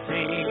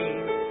blessing.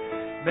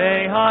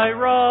 May I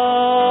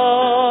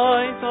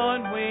rise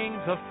on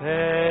wings of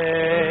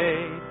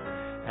faith,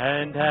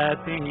 and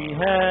at the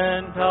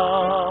end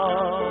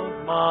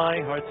of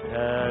my heart's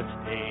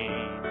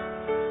testing,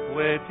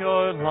 with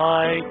your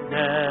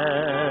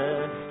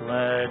likeness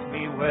let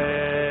me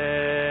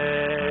wake.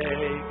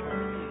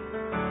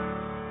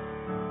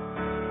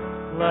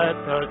 let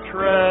the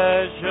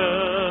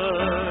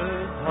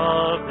treasures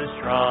of this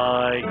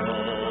trial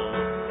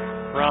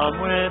from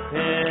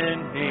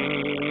within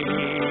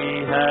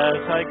me as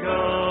I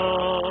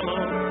go,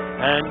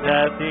 and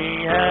at the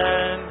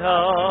end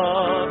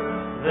of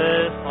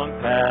this long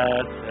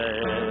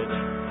passage,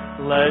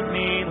 let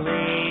me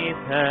leave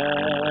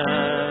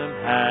them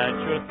at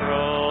your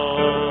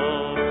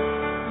throne.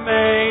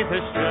 May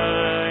this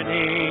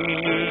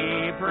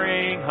journey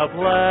bring a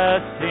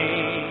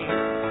blessing.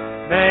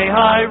 May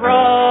I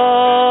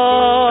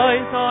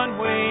rise on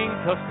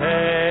wings of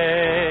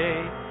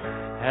faith,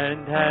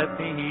 and at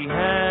the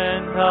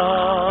end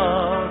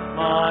of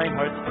my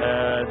heart's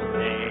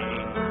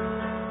testing,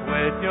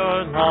 with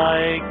your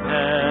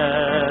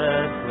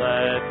likeness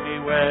let me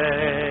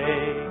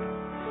wake.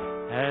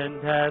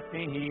 And at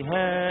the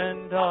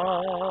end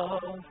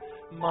of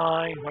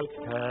my heart's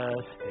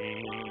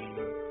testing,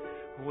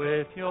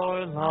 with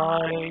your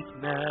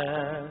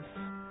likeness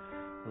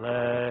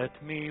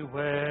let me wake.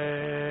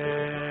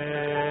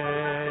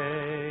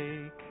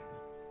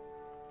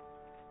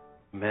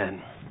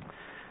 Amen.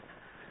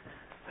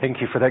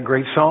 Thank you for that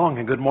great song,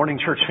 and good morning,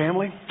 church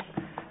family.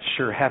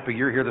 Sure happy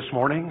you're here this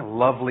morning.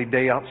 Lovely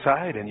day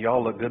outside, and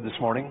y'all look good this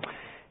morning,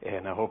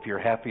 and I hope you're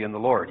happy in the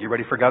Lord. You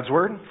ready for God's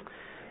Word?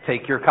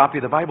 Take your copy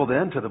of the Bible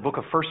then to the book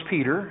of 1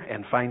 Peter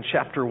and find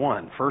chapter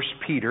 1. 1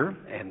 Peter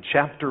and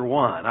chapter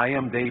 1. I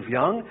am Dave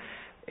Young,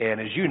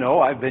 and as you know,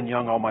 I've been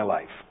young all my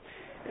life.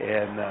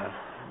 And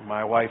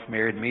my wife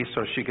married me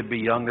so she could be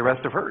young the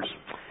rest of hers.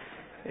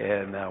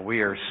 And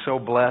we are so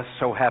blessed,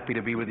 so happy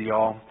to be with you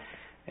all.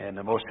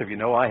 And most of you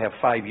know I have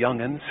 5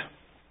 young'uns,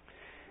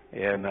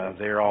 and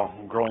they're all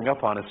growing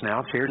up on us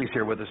now. Charity's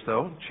here with us,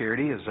 though.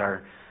 Charity is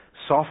our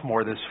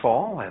sophomore this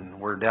fall, and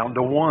we're down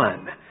to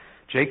 1.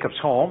 Jacob's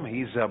home.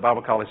 He's a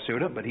Bible college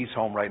student, but he's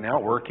home right now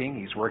working.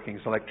 He's working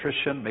as an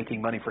electrician,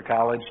 making money for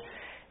college.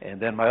 And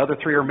then my other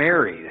 3 are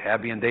married,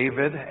 Abby and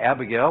David.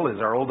 Abigail is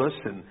our oldest,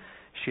 and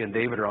she and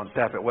David are on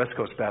staff at West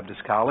Coast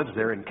Baptist College.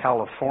 They're in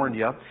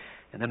California.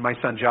 And then my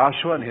son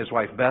Joshua and his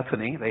wife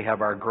Bethany. They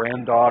have our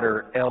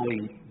granddaughter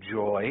Ellie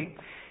Joy.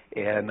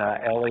 And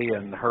Ellie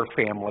and her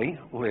family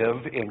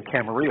live in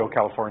Camarillo,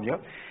 California.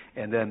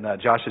 And then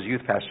Josh is youth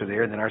pastor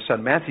there. And then our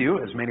son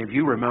Matthew, as many of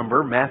you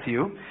remember,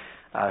 Matthew,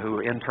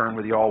 who interned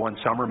with you all one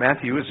summer.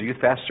 Matthew is a youth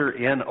pastor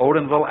in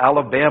Odenville,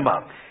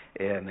 Alabama.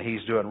 And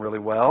he's doing really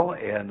well.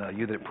 And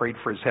you that prayed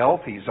for his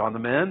health, he's on the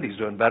mend. He's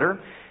doing better.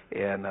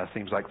 And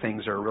seems like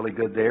things are really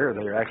good there.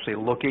 They're actually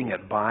looking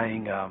at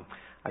buying,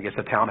 I guess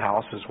a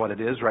townhouse is what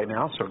it is right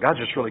now. So God's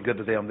just really good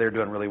to them. They're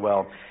doing really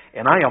well.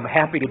 And I am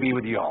happy to be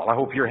with you all. I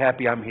hope you're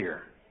happy I'm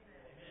here.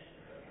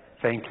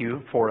 Thank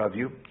you, 4 of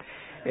you.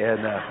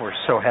 And we're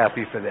so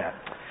happy for that.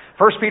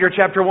 1 Peter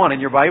chapter 1 in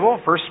your Bible.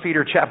 1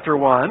 Peter chapter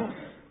 1,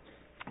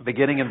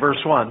 beginning in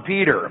verse 1.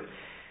 Peter,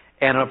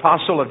 an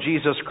apostle of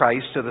Jesus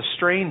Christ, to the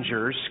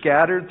strangers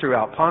scattered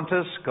throughout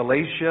Pontus,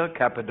 Galatia,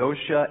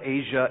 Cappadocia,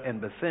 Asia,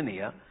 and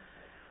Bithynia,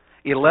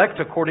 elect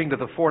according to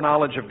the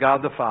foreknowledge of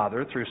God the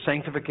Father, through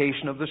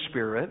sanctification of the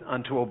Spirit,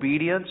 unto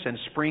obedience and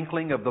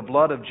sprinkling of the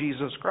blood of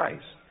Jesus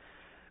Christ.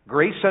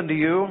 Grace unto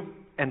you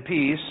and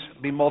peace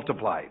be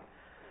multiplied.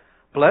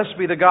 Blessed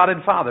be the God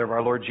and Father of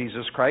our Lord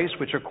Jesus Christ,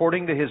 which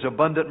according to His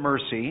abundant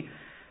mercy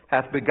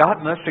hath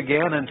begotten us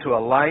again unto a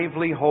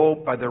lively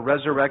hope by the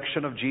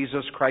resurrection of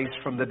Jesus Christ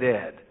from the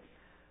dead,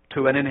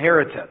 to an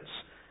inheritance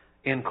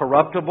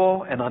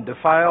incorruptible and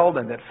undefiled,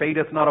 and that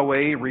fadeth not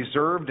away,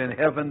 reserved in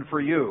heaven for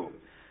you,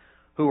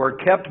 who are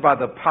kept by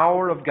the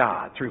power of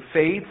God through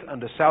faith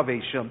unto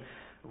salvation,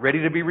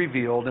 ready to be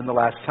revealed in the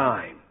last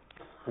time.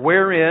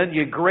 Wherein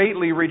ye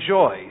greatly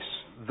rejoice,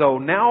 though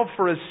now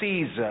for a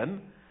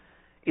season,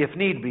 if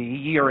need be,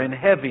 ye are in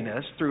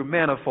heaviness through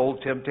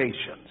manifold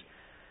temptations,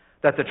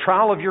 that the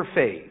trial of your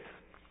faith,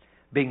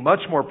 being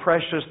much more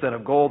precious than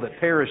of gold that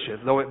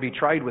perisheth, though it be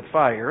tried with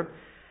fire,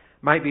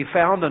 might be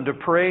found unto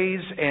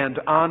praise and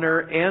honor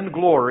and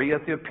glory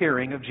at the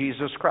appearing of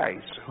Jesus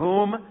Christ,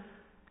 whom,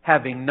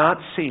 having not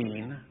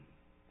seen,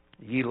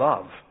 ye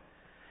love,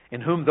 in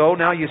whom though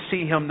now ye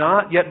see Him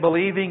not, yet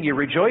believing ye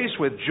rejoice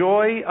with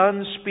joy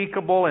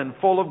unspeakable and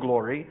full of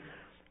glory,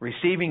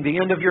 receiving the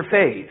end of your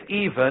faith,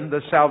 even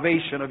the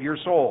salvation of your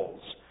souls.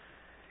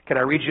 Can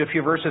I read you a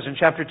few verses in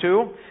chapter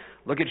 2?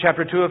 Look at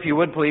chapter 2 if you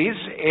would, please.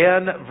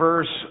 In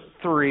verse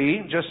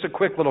 3, just a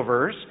quick little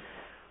verse.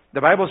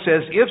 The Bible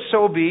says, if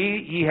so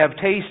be ye have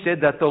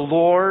tasted that the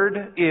Lord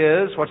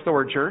is, what's the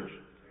word, church?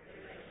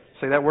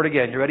 Say that word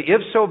again. You ready?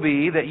 If so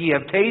be that ye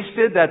have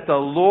tasted that the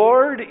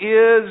Lord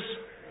is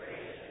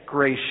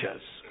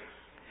gracious.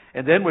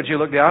 And then would you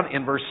look down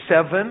in verse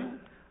 7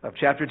 of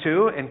chapter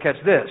 2 and catch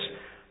this.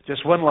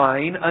 Just one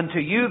line. Unto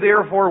you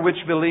therefore which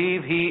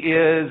believe He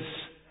is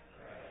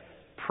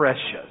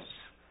precious.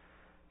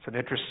 It's an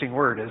interesting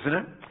word, isn't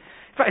it?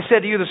 If I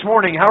said to you this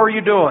morning, how are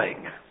you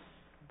doing?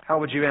 How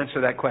would you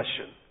answer that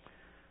question?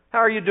 How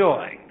are you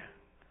doing?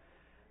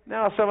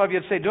 Now some of you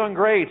would say, doing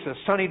great. It's a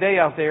sunny day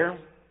out there.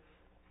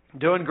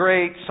 Doing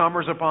great.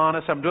 Summer's upon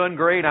us. I'm doing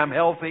great. I'm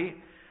healthy.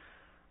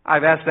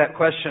 I've asked that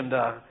question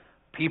to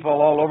people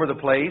all over the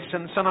place,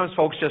 and sometimes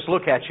folks just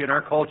look at you in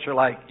our culture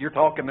like, you're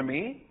talking to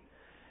me?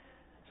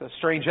 It's a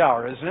strange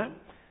hour, isn't it?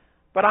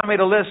 But I made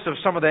a list of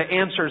some of the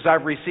answers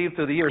I've received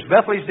through the years.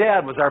 Bethley's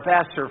dad was our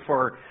pastor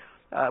for,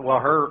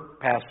 her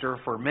pastor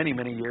for many,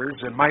 many years,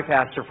 and my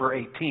pastor for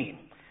 18.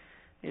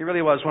 He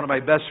really was one of my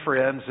best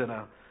friends and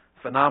a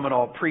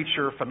phenomenal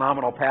preacher,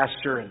 phenomenal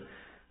pastor,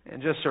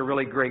 and just a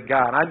really great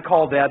guy. And I'd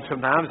call Dad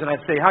sometimes, and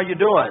I'd say, how you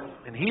doing?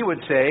 And he would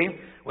say,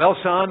 well,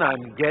 son,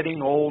 I'm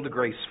getting old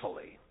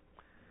gracefully.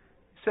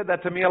 He said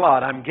that to me a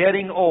lot. I'm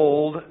getting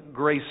old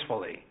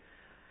gracefully.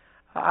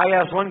 I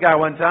asked one guy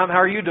one time, how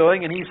are you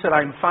doing? And he said,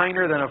 I'm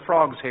finer than a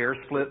frog's hair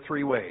split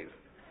 3 ways.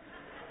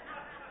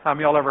 How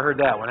many of y'all ever heard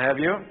that one, have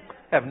you?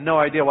 Have no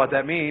idea what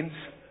that means.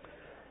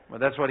 But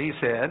that's what he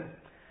said.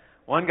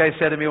 One guy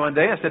said to me one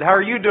day, I said, how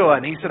are you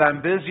doing? He said,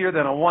 I'm busier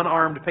than a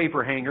one-armed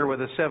paper hanger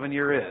with a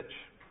 7-year itch.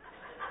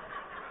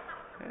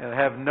 And I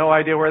have no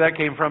idea where that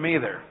came from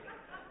either.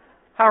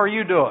 How are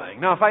you doing?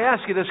 Now, if I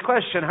ask you this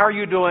question, how are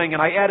you doing,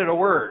 and I added a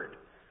word,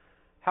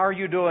 how are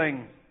you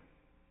doing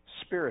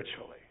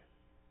spiritually?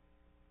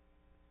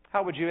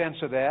 How would you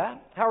answer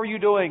that? How are you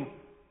doing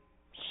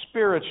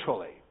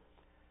spiritually?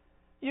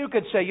 You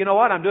could say, you know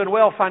what, I'm doing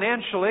well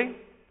financially.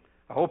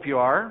 I hope you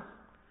are.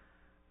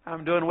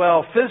 I'm doing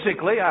well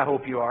physically. I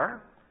hope you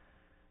are.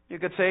 You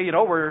could say, you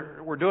know,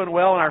 we're doing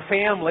well in our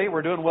family.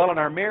 We're doing well in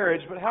our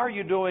marriage. But how are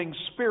you doing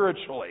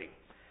spiritually?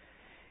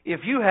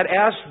 If you had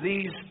asked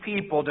these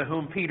people to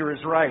whom Peter is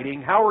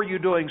writing, how are you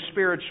doing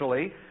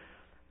spiritually?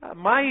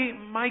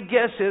 My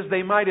guess is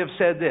they might have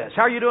said this.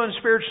 How are you doing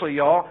spiritually,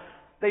 y'all?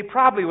 They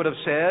probably would have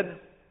said,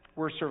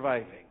 we're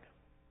surviving.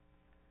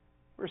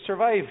 We're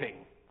surviving.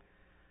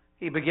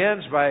 He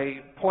begins by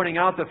pointing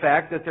out the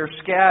fact that they're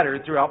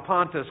scattered throughout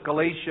Pontus,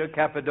 Galatia,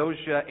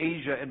 Cappadocia,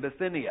 Asia, and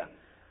Bithynia.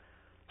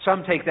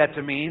 Some take that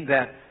to mean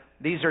that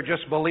these are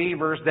just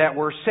believers that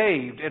were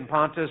saved in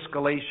Pontus,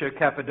 Galatia,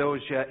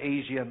 Cappadocia,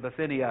 Asia, and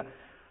Bithynia.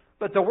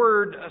 But the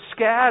word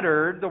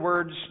scattered,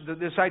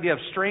 this idea of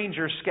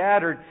strangers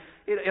scattered,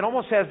 it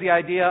almost has the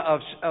idea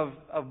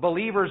of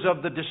believers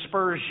of the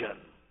dispersion.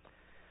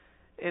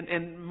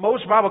 And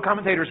most Bible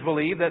commentators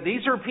believe that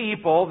these are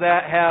people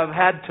that have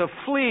had to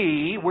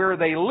flee where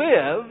they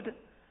lived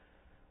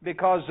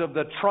because of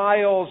the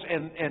trials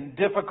and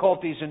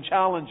difficulties and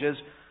challenges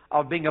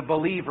of being a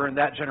believer in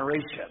that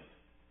generation.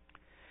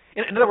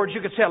 In other words,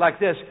 you could say it like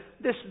this.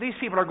 These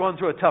people are going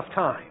through a tough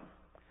time.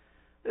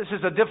 This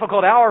is a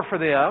difficult hour for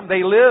them.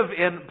 They live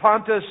in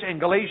Pontus and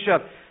Galatia,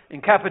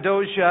 in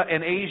Cappadocia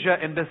and Asia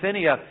and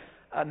Bithynia,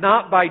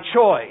 not by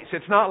choice.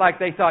 It's not like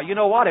they thought, you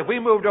know what, if we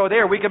moved over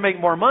there, we can make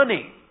more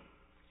money.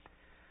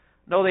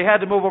 No, they had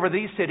to move over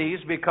these cities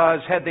because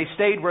had they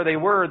stayed where they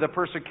were, the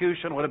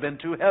persecution would have been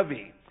too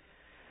heavy.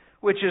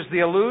 Which is the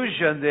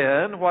allusion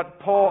then, what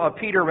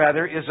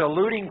Peter is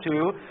alluding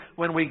to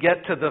when we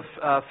get to the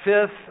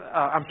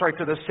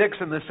to the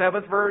 6th and the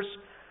 7th verse.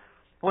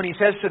 When he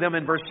says to them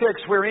in verse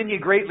 6, wherein ye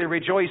greatly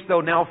rejoice,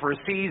 though now for a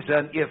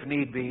season, if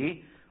need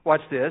be. Watch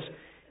this.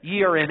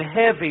 Ye are in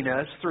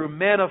heaviness through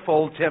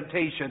manifold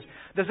temptations.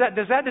 Does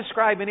that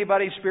describe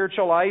anybody's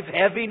spiritual life?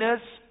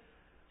 Heaviness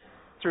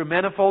through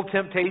manifold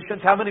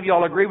temptations? How many of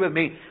y'all agree with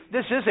me?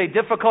 This is a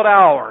difficult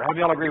hour. How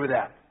many of y'all agree with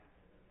that?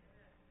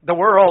 The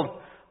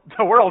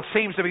world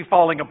seems to be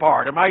falling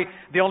apart. Am I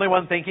the only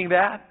one thinking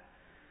that?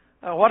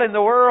 What in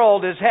the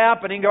world is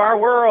happening to our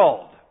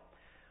world?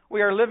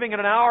 We are living in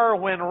an hour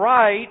when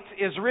right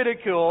is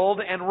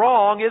ridiculed and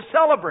wrong is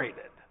celebrated.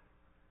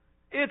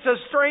 It's a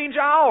strange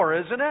hour,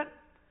 isn't it?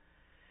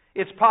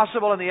 It's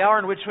possible in the hour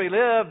in which we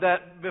live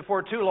that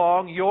before too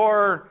long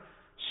your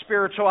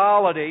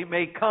spirituality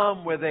may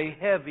come with a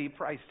heavy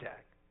price tag.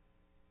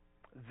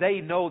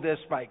 They know this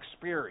by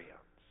experience.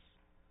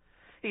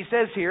 He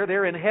says here,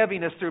 they're in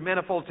heaviness through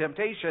manifold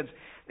temptations.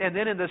 And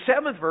then in the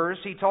 7th verse,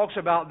 he talks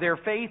about their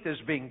faith is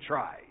being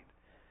tried.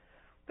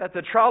 That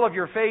the trial of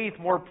your faith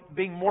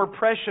being more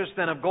precious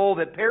than of gold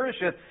that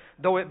perisheth,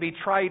 though it be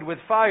tried with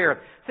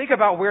fire. Think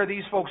about where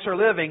these folks are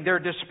living. They're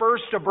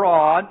dispersed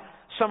abroad.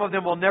 Some of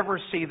them will never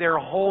see their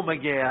home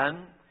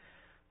again.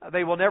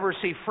 They will never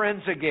see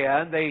friends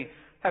again. They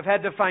have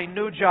had to find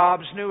new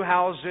jobs, new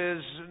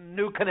houses,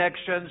 new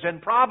connections,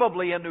 and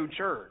probably a new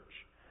church.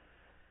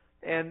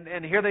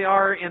 And here they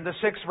are in the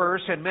 6th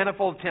verse in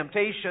manifold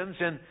temptations,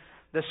 in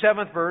the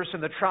 7th verse in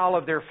the trial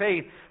of their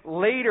faith.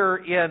 Later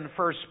in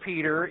 1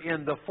 Peter,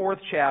 in the 4th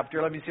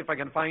chapter, let me see if I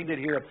can find it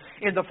here.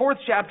 In the 4th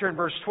chapter, in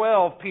verse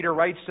 12, Peter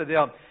writes to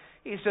them,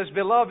 he says,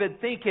 Beloved,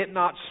 think it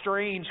not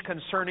strange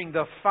concerning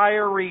the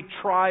fiery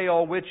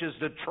trial which is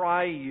to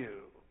try you.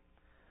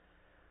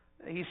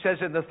 He says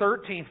in the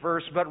 13th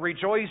verse, But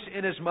rejoice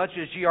inasmuch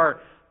as ye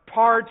are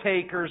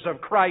partakers of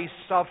Christ's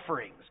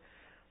sufferings.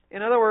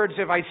 In other words,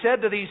 if I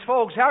said to these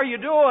folks, how are you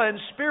doing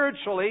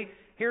spiritually?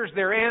 Here's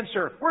their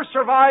answer. We're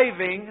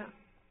surviving.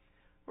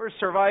 We're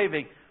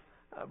surviving.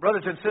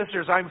 Brothers and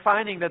sisters, I'm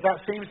finding that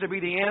seems to be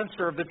the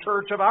answer of the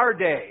church of our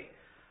day.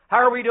 How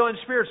are we doing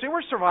spiritually?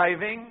 We're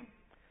surviving.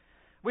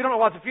 We don't know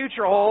what the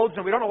future holds,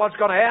 and we don't know what's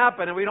going to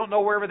happen, and we don't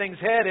know where everything's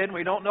headed, and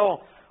we don't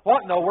know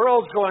what in the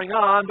world's going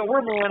on, but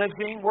we're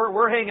managing,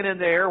 we're hanging in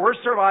there,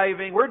 we're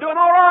surviving, we're doing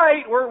all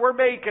right, we're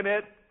making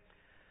it.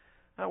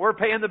 We're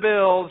paying the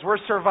bills, we're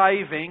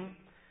surviving.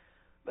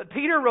 But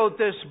Peter wrote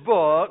this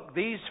book,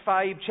 these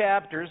 5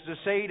 chapters, to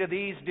say to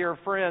these dear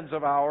friends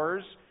of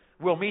ours,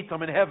 we'll meet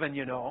them in heaven,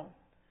 you know.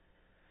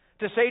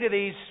 To say to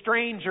these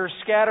strangers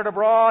scattered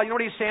abroad, you know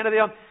what he's saying to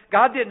them?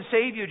 God didn't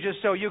save you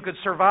just so you could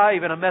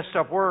survive in a messed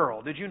up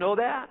world. Did you know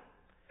that?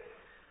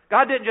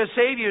 God didn't just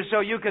save you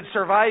so you could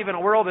survive in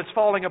a world that's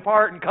falling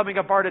apart and coming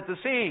apart at the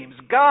seams.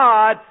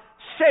 God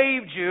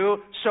saved you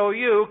so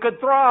you could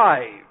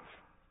thrive.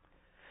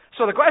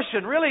 So the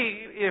question really,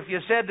 if you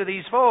said to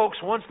these folks,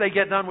 once they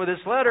get done with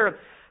this letter,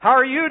 how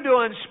are you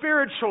doing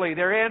spiritually?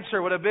 Their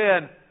answer would have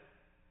been,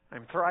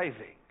 I'm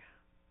thriving.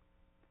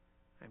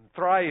 I'm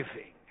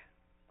thriving.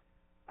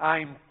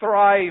 I'm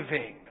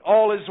thriving.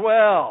 All is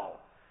well.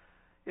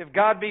 If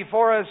God be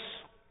for us,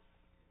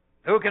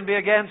 who can be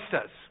against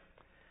us?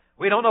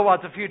 We don't know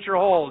what the future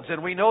holds,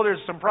 and we know there's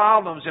some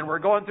problems, and we're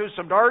going through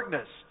some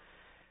darkness.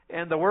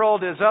 And the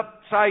world is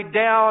upside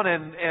down,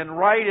 and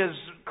right is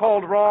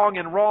called wrong,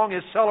 and wrong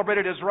is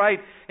celebrated as right.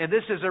 And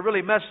this is a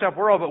really messed up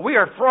world, but we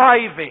are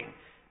thriving.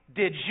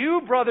 Did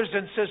you, brothers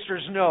and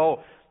sisters, know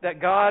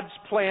that God's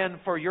plan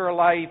for your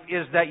life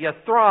is that you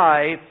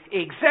thrive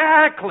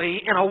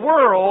exactly in a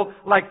world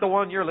like the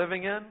one you're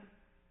living in?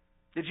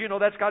 Did you know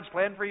that's God's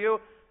plan for you?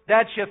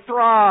 That you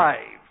thrive.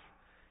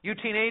 You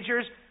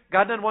teenagers,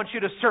 God doesn't want you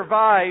to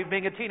survive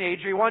being a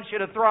teenager. He wants you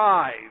to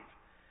thrive.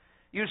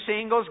 You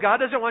singles, God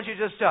doesn't want you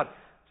just to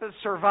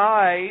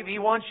survive. He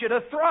wants you to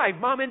thrive.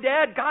 Mom and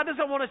Dad, God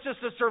doesn't want us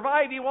just to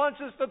survive. He wants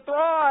us to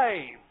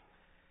thrive.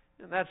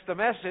 And that's the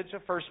message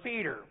of 1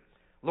 Peter.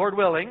 Lord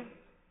willing,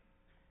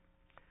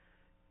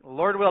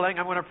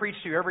 I'm going to preach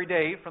to you every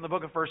day from the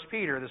book of 1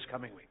 Peter this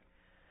coming week.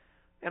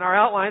 And our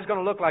outline is going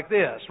to look like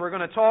this. We're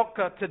going to talk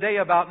today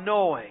about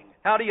knowing.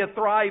 How do you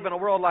thrive in a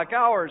world like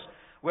ours?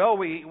 Well,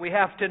 we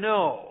have to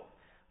know.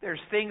 There's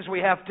things we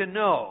have to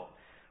know.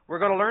 We're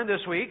going to learn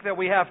this week that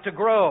we have to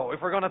grow.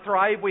 If we're going to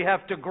thrive, we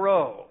have to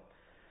grow.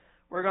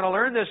 We're going to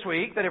learn this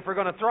week that if we're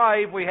going to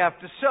thrive, we have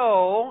to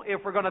sow.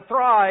 If we're going to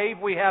thrive,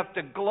 we have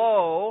to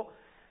glow.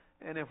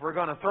 And if we're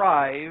going to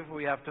thrive,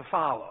 we have to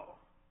follow.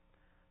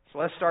 So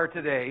let's start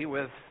today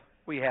with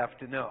we have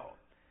to know.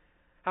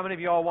 How many of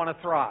you all want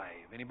to thrive?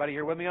 Anybody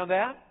here with me on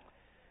that?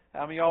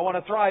 How many of you all want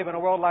to thrive in a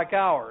world like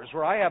ours,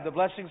 where I have the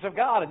blessings of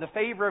God and the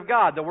favor of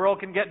God? The world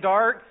can get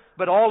dark,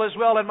 but all is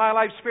well in my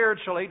life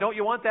spiritually. Don't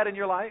you want that in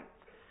your life?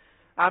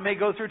 I may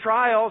go through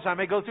trials, I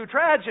may go through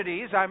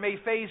tragedies, I may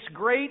face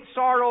great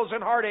sorrows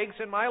and heartaches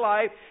in my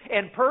life,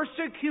 and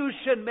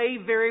persecution may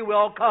very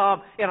well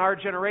come in our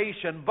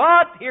generation.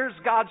 But here's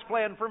God's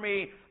plan for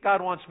me.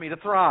 God wants me to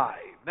thrive.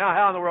 Now,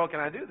 how in the world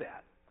can I do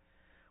that?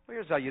 Well,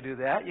 here's how you do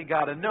that. You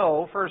got to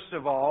know, first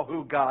of all,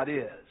 who God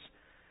is.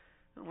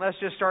 Let's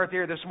just start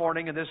there this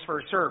morning in this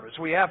first service.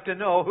 We have to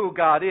know who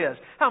God is.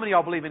 How many of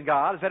y'all believe in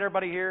God? Is that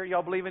everybody here?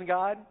 Y'all believe in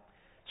God?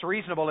 It's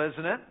reasonable,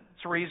 isn't it?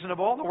 It's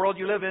reasonable. The world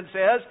you live in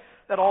says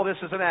that all this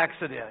is an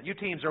accident. You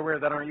teens are aware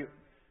of that, aren't you?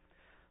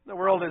 The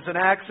world is an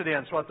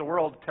accident. It's what the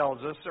world tells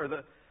us, or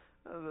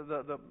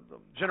the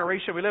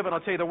generation we live in will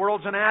tell you the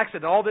world's an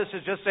accident. All this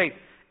is just a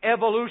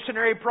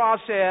evolutionary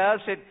process.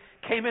 It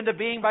came into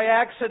being by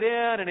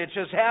accident, and it's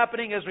just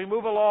happening as we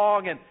move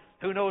along, and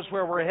who knows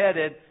where we're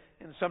headed.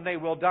 And someday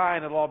we'll die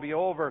and it'll all be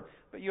over.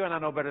 But you and I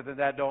know better than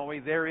that, don't we?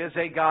 There is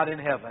a God in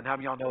heaven. How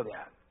many of y'all know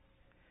that?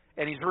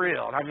 And He's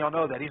real. How many of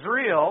y'all know that? He's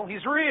real.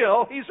 He's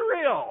real. He's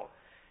real.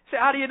 So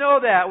how do you know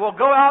that? Well,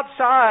 go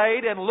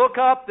outside and look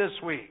up this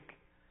week.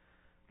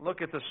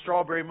 Look at the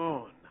strawberry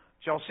moon.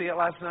 Did y'all see it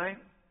last night?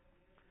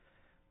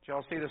 Did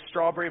y'all see the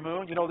strawberry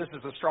moon? You know this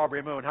is a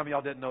strawberry moon. How many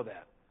of y'all didn't know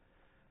that?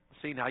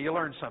 See, now you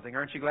learned something.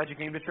 Aren't you glad you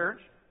came to church?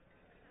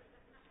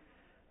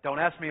 Don't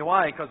ask me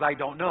why, because I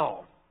don't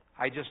know.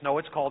 I just know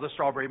it's called the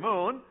strawberry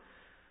moon.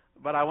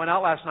 But I went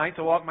out last night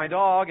to walk my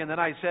dog, and then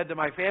I said to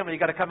my family, you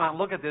got to come out and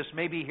look at this.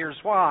 Maybe here's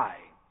why.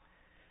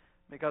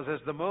 Because as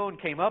the moon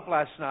came up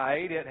last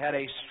night, it had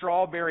a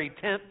strawberry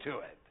tint to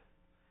it.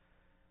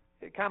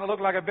 It kind of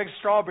looked like a big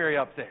strawberry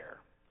up there.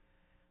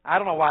 I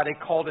don't know why they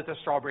called it the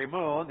strawberry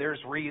moon. There's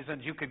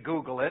reasons. You could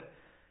Google it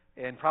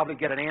and probably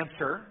get an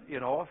answer. You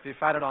know, if you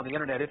find it on the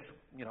internet, it's,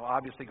 you know,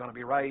 obviously going to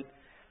be right.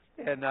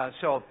 And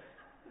so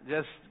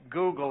just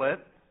Google it.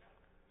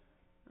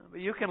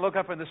 You can look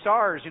up in the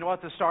stars. You know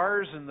what the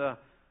stars and the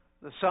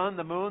sun,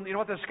 the moon, you know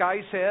what the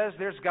sky says?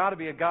 There's got to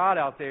be a God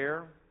out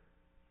there.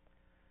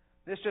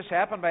 This just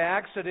happened by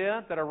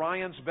accident, that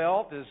Orion's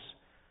belt is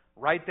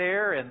right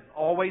there and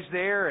always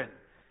there, and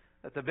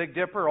that the Big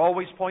Dipper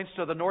always points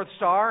to the North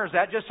Star. Is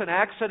that just an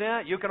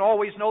accident? You can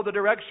always know the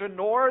direction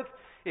north.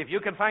 If you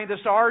can find the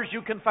stars,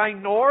 you can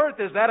find north.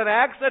 Is that an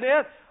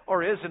accident?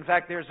 Or is, in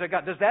fact, there's a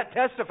God? Does that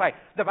testify?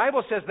 The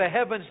Bible says the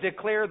heavens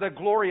declare the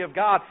glory of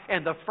God,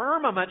 and the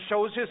firmament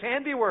shows His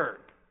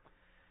handiwork.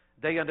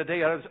 Day unto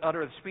day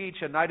uttereth speech,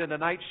 and night unto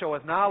night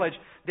showeth knowledge.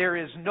 There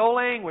is no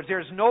language, there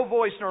is no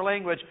voice nor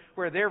language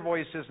where their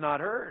voice is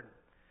not heard.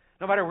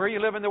 No matter where you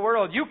live in the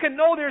world, you can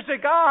know there's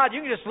a God.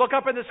 You can just look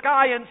up in the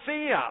sky and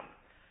see Him.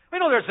 We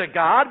know there's a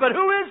God, but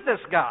who is this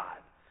God?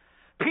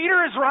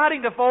 Peter is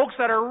writing to folks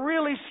that are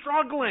really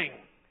struggling.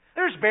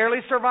 They're just barely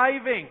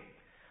surviving.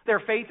 Their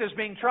faith is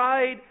being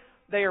tried.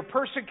 They are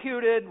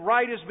persecuted.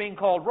 Right is being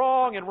called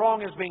wrong, and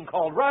wrong is being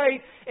called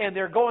right. And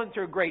they're going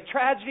through great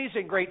tragedies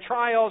and great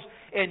trials.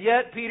 And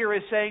yet Peter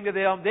is saying to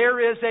them,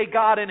 there is a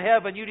God in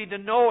heaven. You need to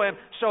know Him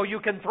so you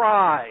can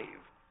thrive.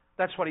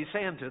 That's what He's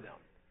saying to them.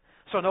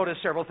 So notice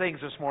several things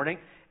this morning,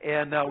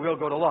 and we'll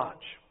go to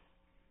lunch.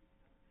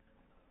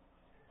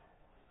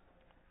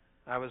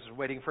 I was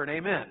waiting for an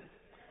amen.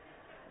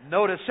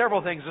 Notice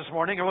several things this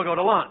morning, and we'll go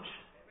to lunch.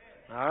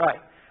 All right.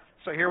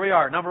 So here we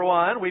are. Number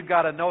one, we've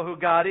got to know who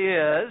God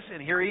is,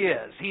 and here He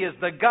is. He is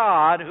the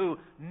God who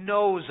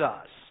knows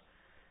us.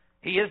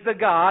 He is the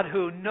God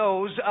who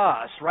knows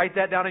us. Write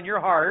that down in your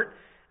heart,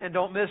 and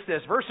don't miss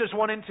this. Verses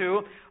 1 and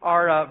 2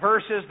 are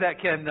verses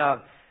that can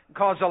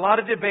cause a lot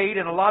of debate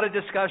and a lot of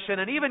discussion,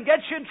 and even get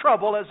you in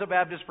trouble as a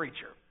Baptist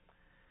preacher.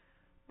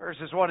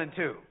 Verses 1 and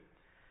 2.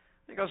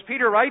 Because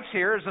Peter writes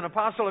here as an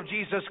apostle of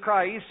Jesus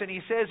Christ, and he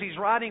says he's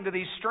writing to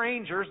these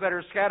strangers that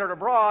are scattered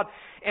abroad.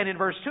 And in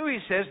verse 2 he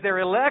says, they're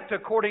elect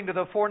according to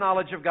the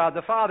foreknowledge of God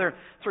the Father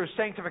through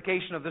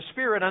sanctification of the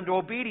Spirit unto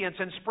obedience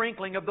and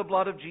sprinkling of the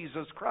blood of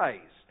Jesus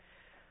Christ.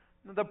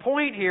 The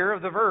point here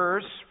of the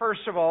verse,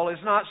 first of all, is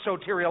not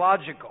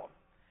soteriological.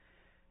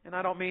 And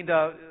I don't mean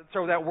to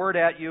throw that word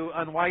at you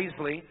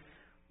unwisely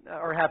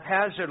or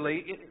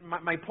haphazardly.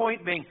 My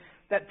point being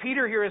that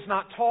Peter here is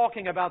not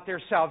talking about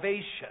their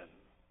salvation.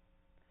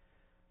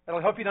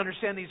 That'll help you to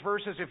understand these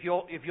verses if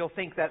you'll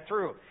think that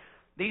through.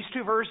 These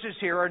two verses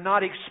here are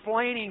not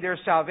explaining their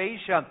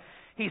salvation.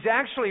 He's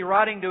actually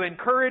writing to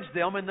encourage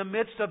them in the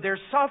midst of their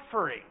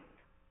suffering.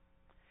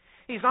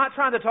 He's not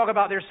trying to talk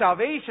about their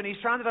salvation.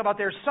 He's trying to talk about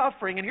their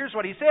suffering. And here's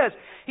what he says.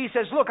 He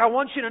says, look, I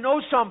want you to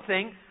know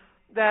something,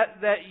 that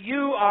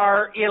you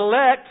are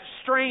elect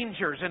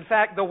strangers. In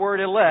fact, the word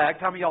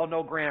elect, how many of y'all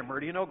know grammar?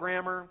 Do you know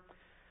grammar?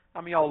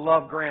 How many of y'all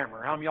love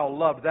grammar? How many of y'all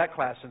loved that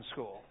class in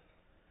school?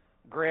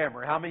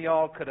 Grammar. How many of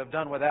y'all could have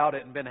done without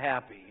it and been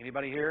happy?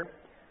 Anybody here?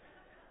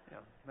 Yeah,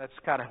 that's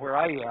kind of where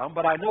I am.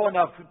 But I know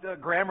enough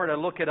grammar to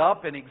look it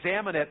up and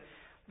examine it.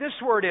 This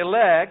word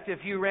elect, if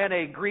you ran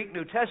a Greek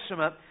New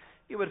Testament,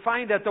 you would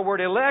find that the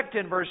word elect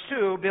in verse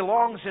 2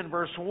 belongs in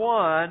verse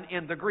 1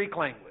 in the Greek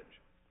language.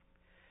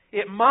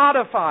 It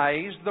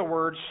modifies the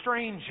word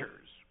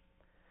strangers.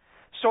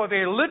 So if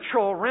a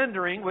literal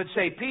rendering would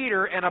say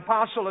Peter, an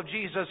apostle of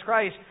Jesus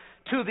Christ,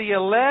 to the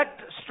elect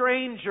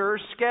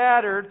strangers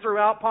scattered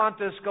throughout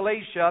Pontus,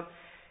 Galatia.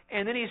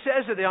 And then he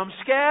says to them,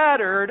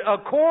 scattered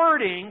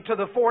according to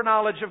the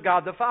foreknowledge of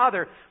God the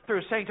Father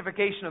through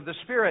sanctification of the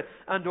Spirit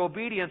unto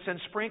obedience and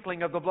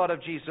sprinkling of the blood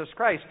of Jesus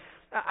Christ.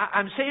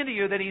 I'm saying to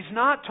you that he's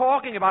not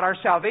talking about our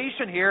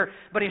salvation here,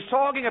 but he's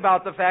talking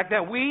about the fact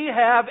that we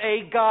have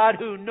a God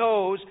who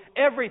knows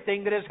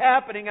everything that is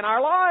happening in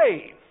our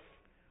life.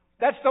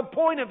 That's the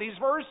point of these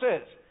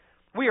verses.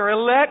 We are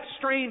elect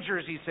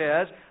strangers, he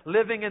says,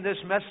 living in this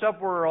messed up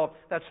world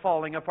that's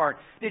falling apart.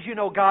 Did you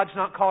know God's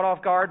not caught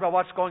off guard by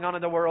what's going on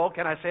in the world?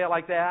 Can I say it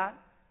like that?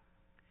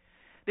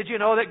 Did you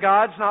know that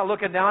God's not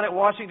looking down at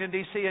Washington,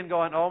 D.C. and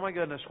going, oh my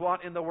goodness,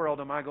 what in the world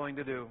am I going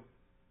to do?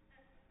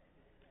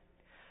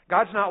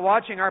 God's not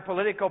watching our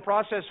political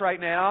process right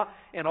now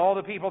and all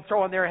the people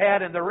throwing their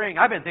hat in the ring.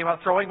 I've been thinking about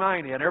throwing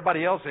mine in.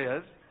 Everybody else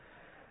is.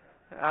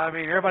 I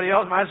mean, everybody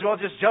else might as well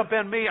just jump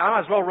in me. I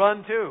might as well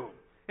run too.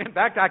 In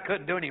fact, I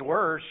couldn't do any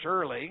worse,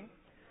 surely.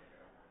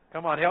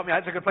 Come on, help me.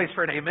 That's a good place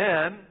for an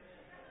amen.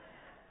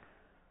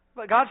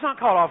 But God's not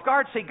caught off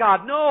guard. See,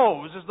 God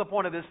knows is the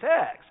point of this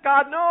text.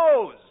 God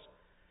knows.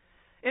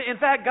 In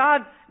fact,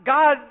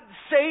 God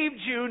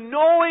saved you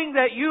knowing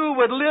that you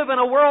would live in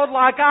a world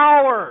like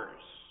ours.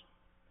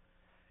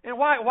 And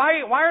why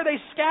are they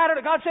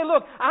scattered? God said,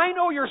 look, I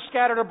know you're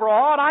scattered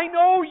abroad. I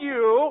know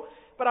you.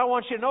 But I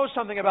want you to know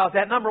something about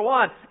that. Number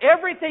one,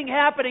 everything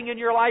happening in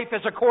your life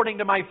is according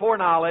to my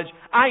foreknowledge.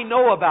 I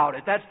know about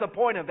it. That's the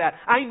point of that.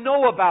 I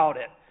know about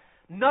it.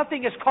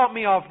 Nothing has caught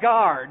me off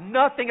guard.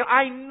 Nothing.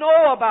 I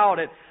know about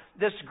it.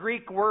 This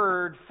Greek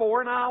word,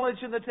 foreknowledge,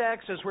 in the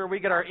text is where we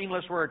get our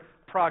English word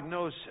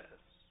prognosis.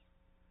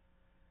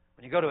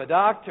 When you go to a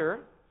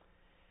doctor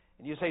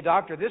and you say,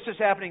 doctor, this is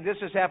happening, this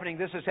is happening,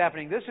 this is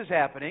happening, this is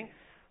happening.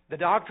 The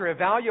doctor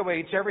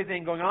evaluates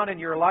everything going on in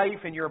your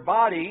life and your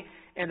body,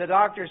 and the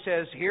doctor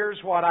says, here's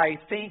what I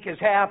think is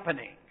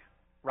happening.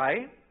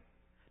 Right?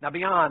 Now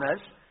be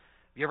honest.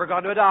 Have you ever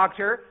gone to a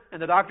doctor, and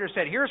the doctor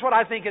said, here's what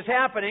I think is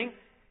happening,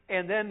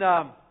 and then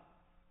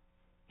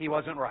he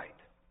wasn't right?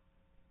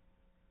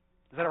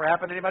 Does that ever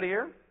happen to anybody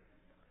here?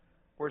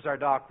 Where's our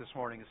doc this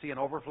morning? Is he in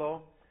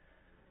overflow?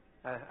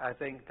 I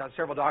think got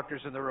several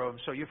doctors in the room,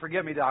 so you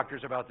forgive me,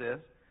 doctors, about this.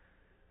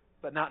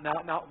 But not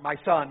my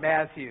son,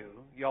 Matthew.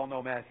 You all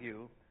know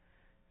Matthew.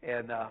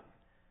 And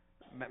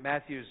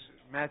Matthew's,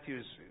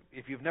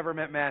 if you've never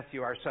met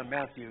Matthew, our son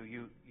Matthew,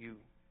 you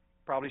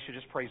probably should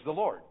just praise the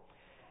Lord.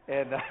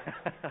 And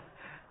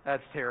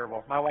that's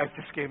terrible. My wife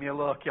just gave me a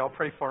look. Y'all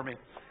pray for me.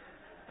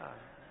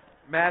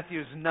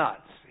 Matthew's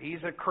nuts. He's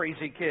a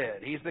crazy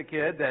kid. He's the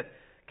kid that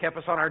kept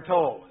us on our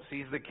toes.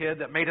 He's the kid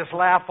that made us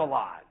laugh a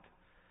lot.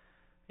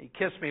 He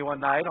kissed me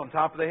one night on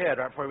top of the head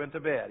right before he went to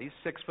bed. He's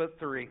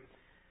 6'3".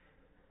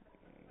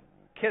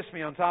 Kissed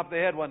me on top of the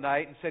head one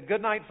night and said,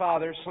 "Good night,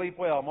 Father. Sleep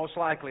well. Most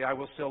likely I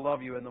will still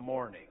love you in the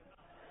morning."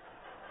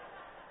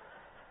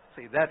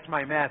 See, that's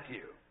my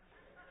Matthew.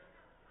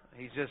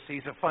 He's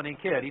a funny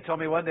kid. He told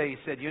me one day,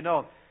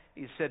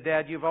 he said,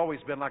 "Dad, you've always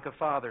been like a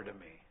father to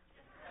me."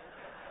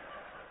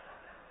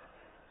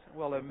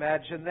 Well,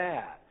 imagine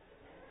that.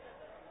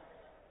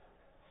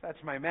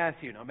 That's my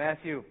Matthew. Now,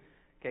 Matthew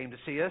came to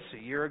see us a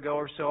year ago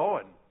or so,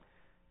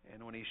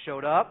 and when he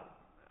showed up,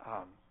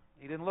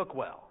 he didn't look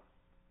well.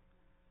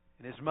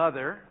 And his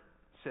mother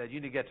said,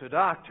 "You need to get to a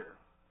doctor."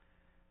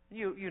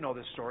 You know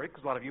this story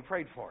because a lot of you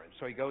prayed for him.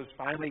 So he goes,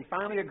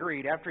 finally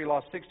agreed after he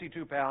lost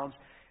 62 pounds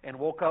and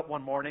woke up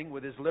one morning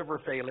with his liver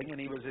failing, and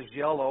he was as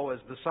yellow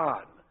as the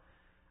sun.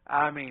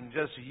 I mean,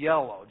 just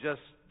yellow,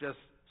 just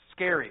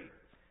scary.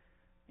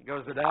 He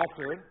goes to the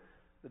doctor.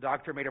 The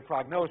doctor made a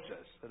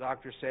prognosis. The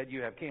doctor said,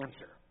 "You have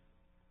cancer."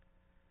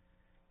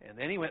 And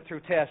then he went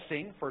through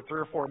testing for 3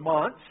 or 4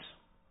 months.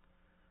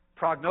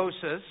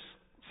 Prognosis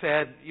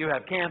said, "You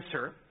have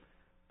cancer,"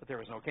 but there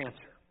was no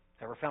cancer.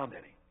 Never found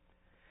any.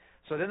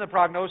 So then the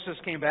prognosis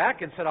came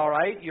back and said, "All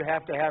right, you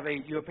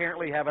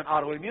apparently have an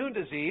autoimmune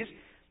disease,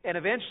 and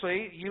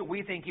eventually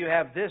we think you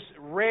have this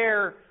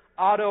rare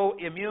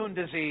autoimmune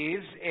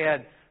disease,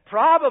 and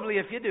probably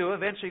if you do,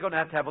 eventually you're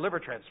going to have a liver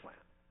transplant."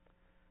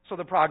 So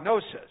the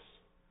prognosis.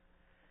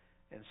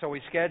 And so they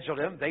scheduled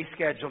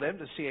him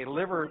to see a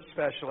liver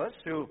specialist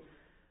who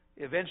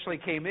eventually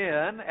came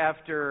in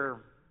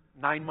after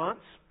 9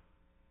 months.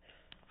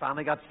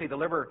 Finally got to see the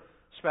liver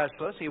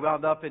specialist. He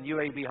wound up in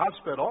UAB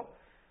hospital,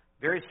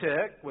 very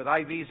sick, with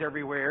IVs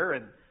everywhere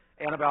and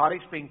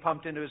antibiotics being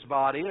pumped into his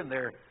body, and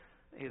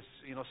his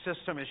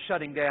system is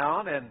shutting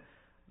down. And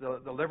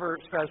the liver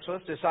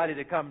specialist decided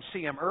to come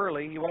see him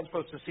early. He wasn't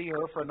supposed to see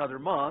her for another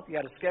month. He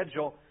had a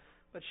schedule,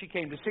 but she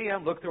came to see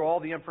him, looked through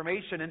all the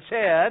information, and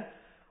said,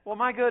 "Well,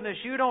 my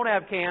goodness, you don't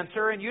have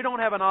cancer and you don't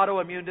have an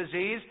autoimmune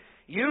disease.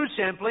 You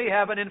simply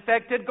have an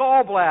infected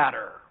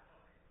gallbladder."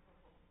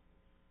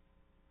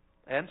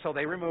 And so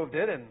they removed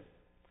it, and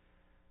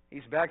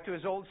he's back to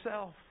his old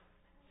self.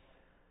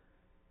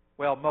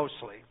 Well,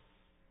 mostly.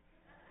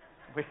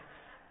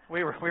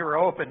 We were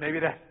open. Maybe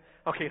that.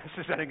 Okay, let's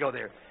just let it go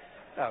there.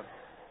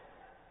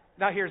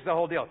 Now here's the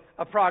whole deal.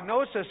 A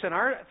prognosis in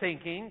our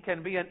thinking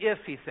can be an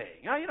iffy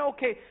thing.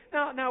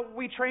 Now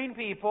we train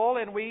people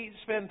and we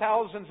spend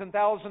thousands and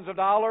thousands of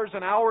dollars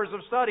and hours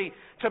of study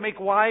to make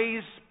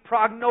wise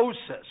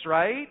prognosis,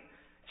 right?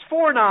 It's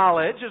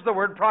foreknowledge is the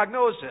word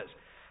prognosis.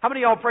 How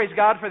many of y'all praise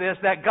God for this?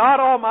 That God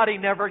Almighty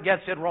never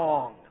gets it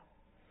wrong.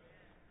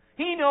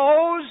 He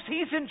knows.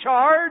 He's in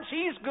charge.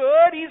 He's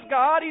good. He's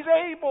God. He's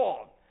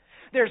able.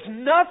 There's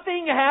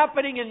nothing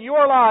happening in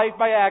your life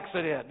by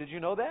accident. Did you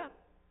know that?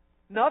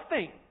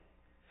 Nothing.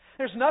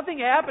 There's nothing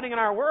happening in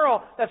our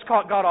world that's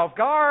caught God off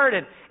guard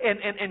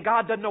and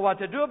God doesn't know what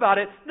to do about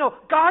it. No,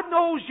 God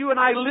knows you and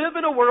I live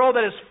in a world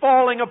that is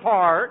falling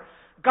apart.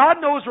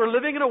 God knows we're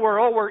living in a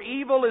world where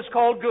evil is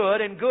called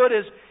good and good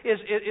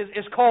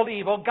is called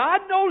evil.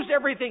 God knows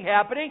everything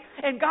happening,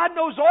 and God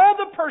knows all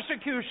the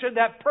persecution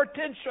that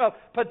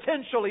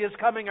potentially is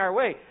coming our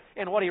way.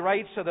 And what he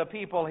writes to the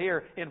people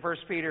here in 1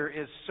 Peter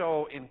is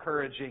so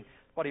encouraging.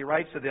 What he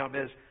writes to them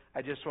is,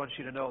 "I just want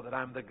you to know that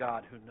I'm the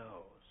God who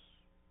knows.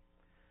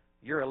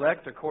 You're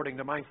elect according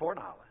to my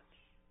foreknowledge.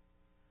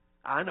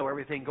 I know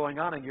everything going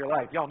on in your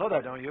life." Y'all know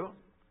that, don't you?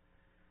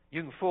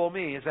 You can fool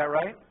me, is that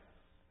right?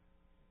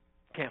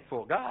 Can't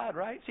fool God,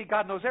 right? See,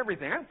 God knows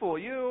everything. I can fool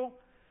you,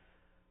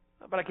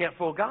 but I can't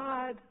fool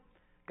God.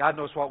 God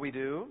knows what we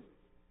do.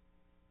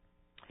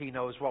 He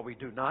knows what we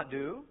do not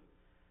do.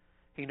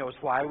 He knows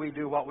why we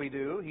do what we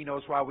do. He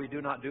knows why we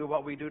do not do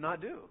what we do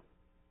not do.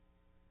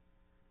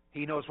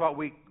 He knows what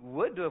we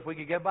would do if we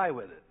could get by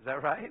with it. Is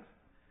that right?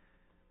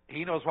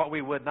 He knows what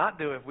we would not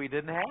do if we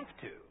didn't have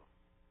to.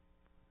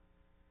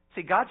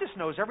 See, God just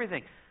knows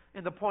everything.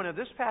 And the point of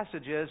this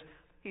passage is,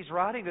 he's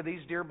writing to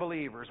these dear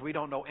believers. We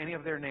don't know any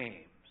of their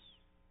names.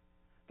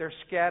 They're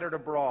scattered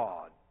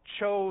abroad,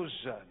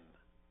 chosen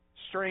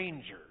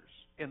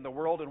strangers in the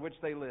world in which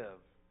they live.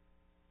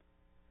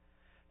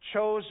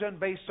 Chosen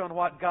based on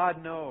what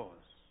God knows.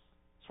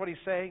 That's what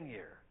he's saying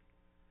here.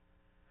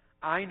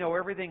 I know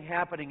everything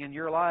happening in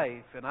your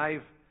life, and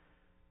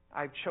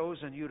I've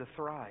chosen you to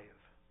thrive.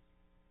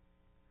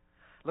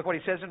 Look what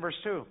he says in verse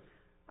 2.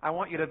 "I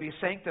want you to be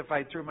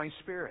sanctified through my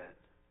Spirit."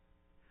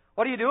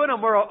 What do you do in a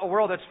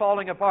world that's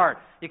falling apart?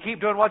 You keep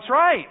doing what's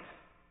right.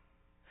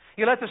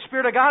 You let the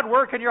Spirit of God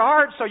work in your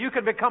heart so you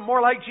can become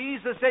more like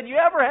Jesus than you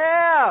ever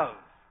have.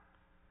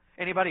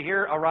 Anybody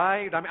here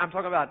arrived? I'm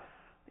talking about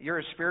you're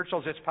as spiritual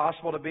as it's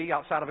possible to be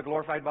outside of a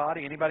glorified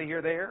body. Anybody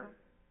here there?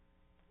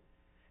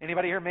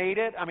 Anybody here made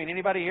it? I mean,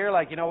 anybody here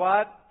like, you know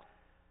what?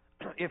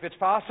 If it's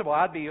possible,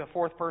 I'd be a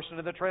fourth person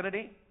of the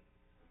Trinity.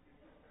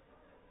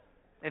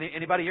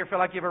 Anybody here feel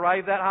like you've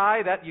arrived that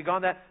high? That you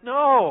gone that?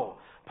 No.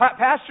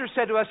 Pastor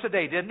said to us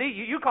today, didn't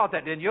he? You caught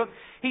that, didn't you?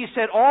 He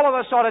said all of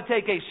us ought to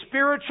take a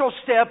spiritual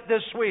step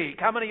this week.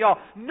 How many of y'all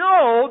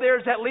know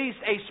there's at least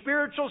a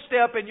spiritual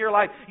step in your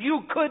life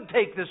you could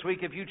take this week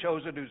if you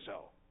chose to do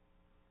so?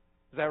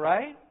 Is that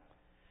right?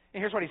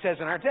 And here's what he says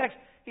in our text.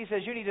 He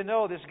says you need to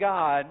know this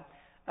God.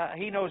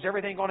 He knows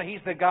everything going on. He's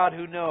the God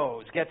who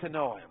knows. Get to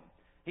know Him.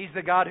 He's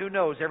the God who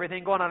knows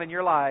everything going on in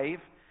your life.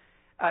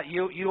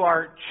 You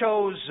are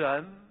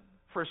chosen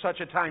for such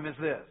a time as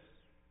this.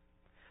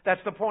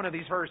 That's the point of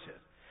these verses.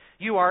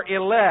 You are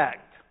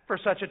elect for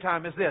such a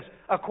time as this.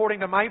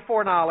 According to my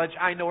foreknowledge,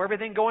 I know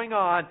everything going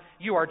on.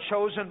 You are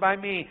chosen by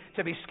me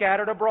to be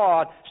scattered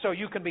abroad so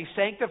you can be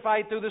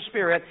sanctified through the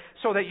Spirit,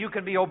 so that you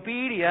can be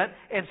obedient,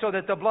 and so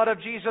that the blood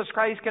of Jesus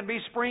Christ can be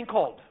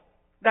sprinkled.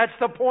 That's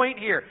the point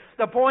here.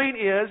 The point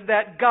is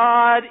that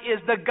God is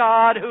the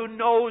God who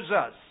knows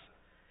us.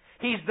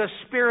 He's the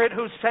Spirit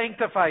who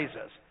sanctifies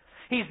us.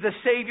 He's the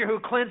Savior who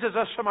cleanses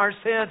us from our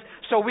sins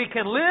so we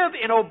can live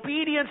in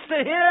obedience to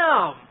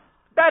Him.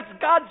 That's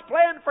God's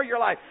plan for your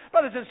life.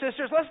 Brothers and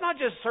sisters, let's not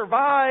just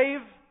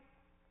survive.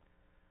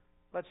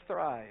 Let's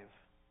thrive.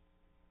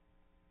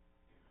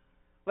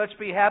 Let's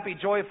be happy,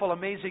 joyful,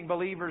 amazing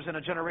believers in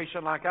a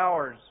generation like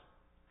ours.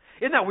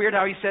 Isn't that weird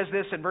how he says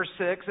this in verse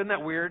 6? Isn't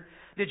that weird?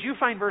 Did you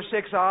find verse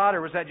 6 odd,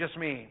 or was that just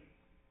me?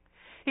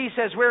 He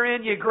says,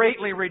 wherein ye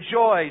greatly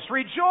rejoice.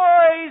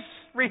 Rejoice!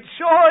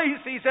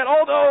 Rejoice! He said,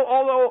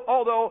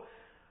 although,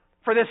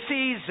 for this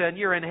season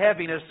you're in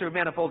heaviness through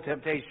manifold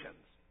temptations.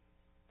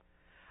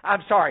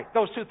 I'm sorry,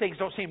 those two things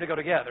don't seem to go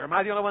together. Am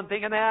I the only one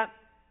thinking that?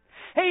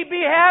 Hey,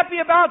 be happy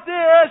about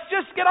this.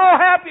 Just get all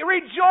happy.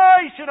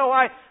 Rejoice. You know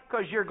why?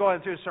 Because you're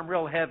going through some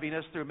real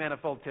heaviness through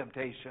manifold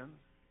temptations.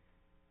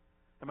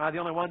 Am I the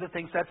only one that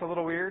thinks that's a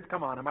little weird?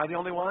 Come on, am I the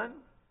only one?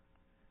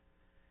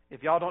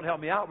 If y'all don't help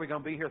me out, we're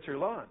going to be here through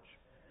lunch.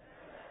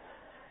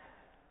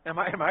 Am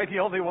I the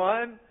only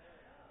one?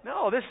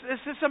 No, this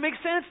makes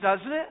sense,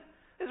 doesn't it?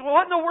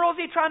 What in the world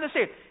is he trying to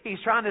say? He's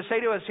trying to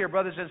say to us here,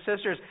 brothers and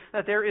sisters,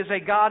 that there is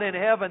a God in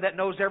heaven that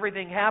knows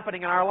everything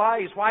happening in our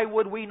lives. Why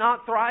would we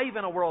not thrive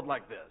in a world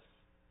like this?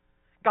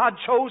 God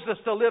chose us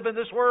to live in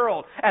this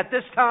world at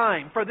this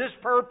time for this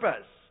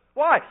purpose.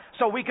 Why?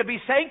 So we could be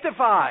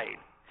sanctified.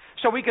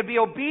 So we could be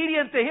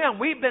obedient to Him.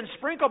 We've been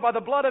sprinkled by the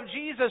blood of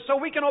Jesus so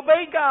we can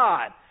obey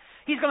God.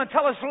 He's going to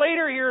tell us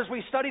later here as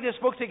we study this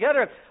book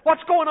together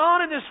what's going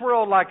on in this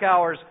world like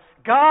ours.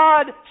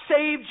 God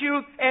saved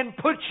you and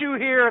put you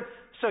here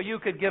so you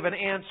could give an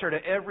answer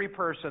to every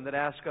person that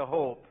asks a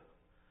hope,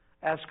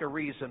 ask a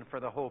reason for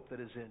the hope that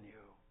is in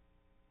you.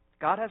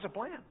 God has a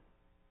plan.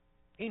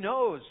 He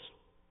knows.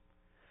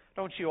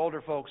 Don't you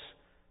older folks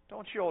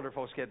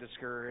get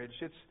discouraged.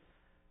 It's,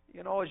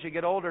 as you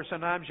get older,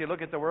 sometimes you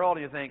look at the world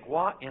and you think,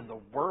 what in the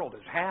world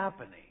is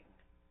happening?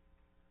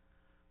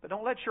 But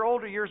don't let your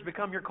older years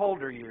become your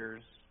colder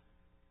years.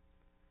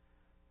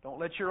 Don't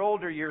let your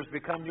older years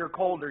become your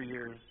colder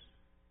years.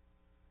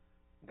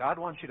 God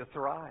wants you to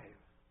thrive.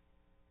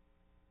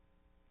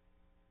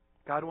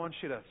 God wants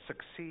you to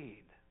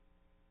succeed.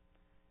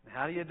 And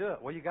how do you do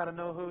it? Well, you got to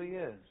know who He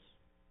is.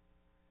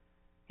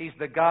 He's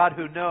the God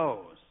who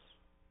knows.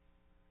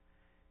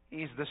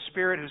 He's the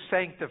Spirit who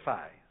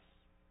sanctifies.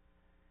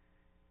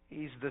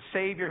 He's the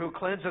Savior who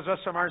cleanses us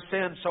from our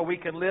sins so we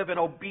can live in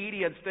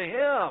obedience to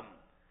Him.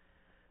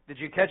 Did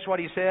you catch what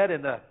He said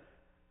in the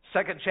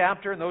second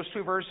chapter in those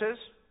two verses?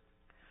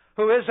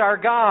 Who is our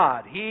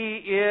God?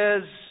 He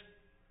is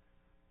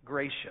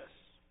gracious.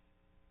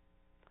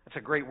 That's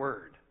a great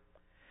word.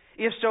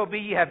 If so be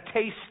ye have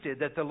tasted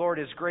that the Lord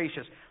is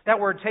gracious. That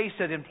word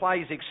tasted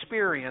implies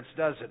experience,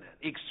 doesn't it?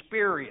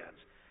 Experience.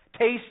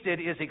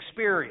 Tasted is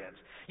experience.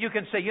 You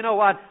can say, you know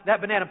what,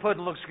 that banana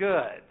pudding looks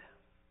good.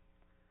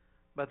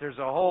 But there's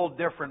a whole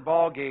different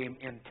ballgame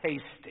in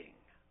tasting.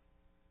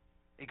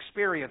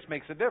 Experience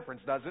makes a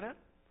difference, doesn't it?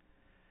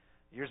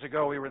 Years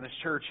ago, we were in this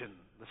church in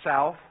the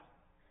South.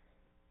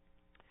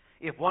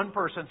 If one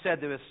person said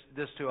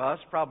this to us,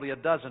 probably a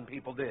dozen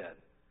people did.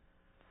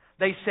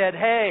 They said,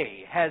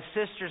 hey, has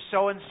Sister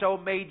so-and-so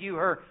made you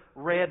her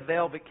red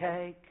velvet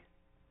cake?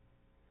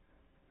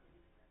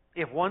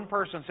 If one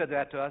person said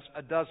that to us,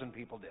 a dozen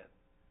people did.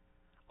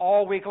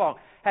 All week long.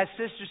 Has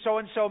Sister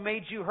so-and-so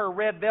made you her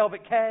red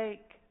velvet cake?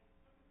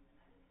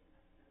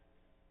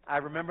 I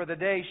remember the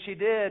day she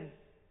did.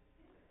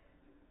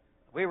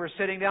 We were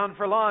sitting down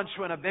for lunch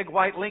when a big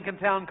white Lincoln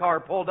Town car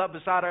pulled up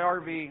beside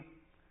our RV.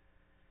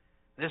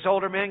 This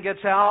older man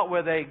gets out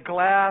with a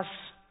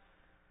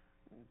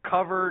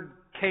glass-covered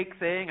cake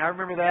thing. I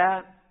remember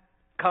that.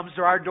 Comes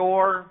to our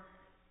door.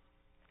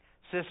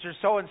 Sister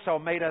so-and-so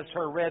made us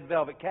her red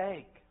velvet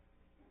cake.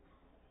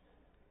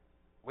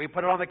 We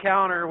put it on the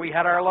counter. We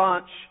had our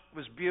lunch. It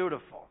was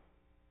beautiful.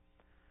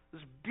 It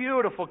was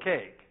beautiful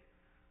cake.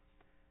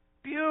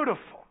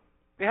 Beautiful.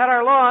 We had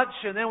our lunch,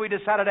 and then we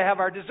decided to have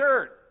our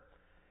dessert.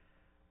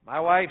 My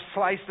wife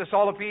sliced us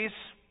all a piece,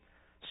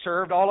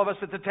 served all of us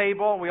at the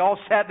table. We all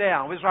sat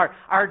down. This was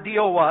our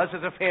deal was,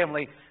 as a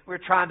family, we were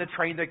trying to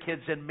train the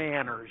kids in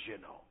manners,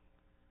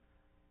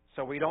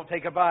 So we don't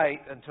take a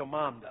bite until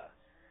Mom does.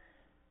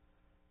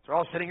 So we're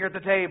all sitting here at the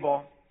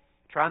table,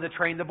 trying to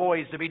train the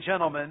boys to be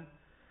gentlemen.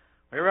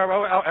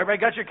 Everybody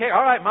got your cake?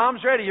 All right,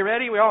 Mom's ready. You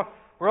ready?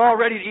 We're all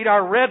ready to eat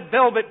our red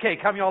velvet cake.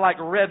 How many of y'all like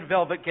red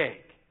velvet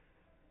cake?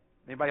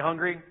 Anybody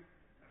hungry?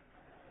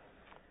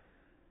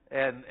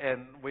 And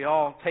we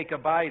all take a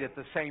bite at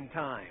the same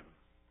time.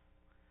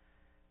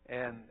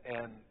 And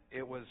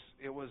it was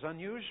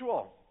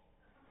unusual.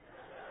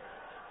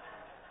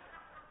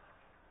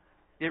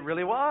 It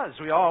really was.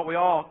 We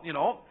all,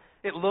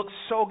 it looked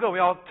so good. We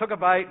all took a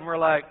bite and we're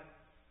like,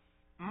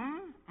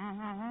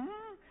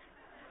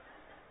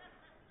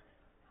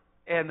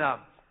 And I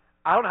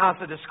don't know how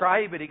to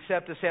describe it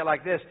except to say it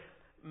like this.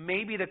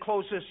 Maybe the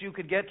closest you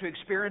could get to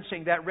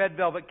experiencing that red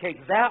velvet cake,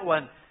 that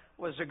one,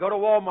 was to go to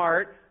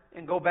Walmart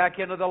and go back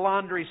into the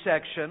laundry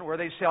section where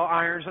they sell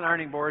irons and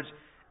ironing boards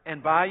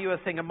and buy you a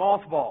thing of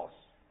mothballs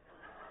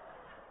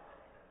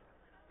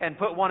and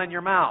put one in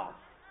your mouth.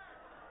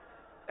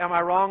 Am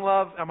I wrong,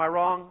 love? Am I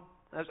wrong?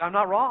 I'm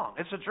not wrong.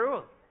 It's the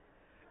truth.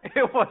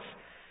 It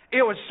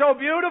was so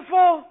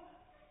beautiful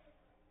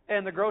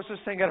and the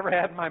grossest thing I ever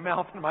had in my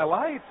mouth in my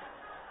life.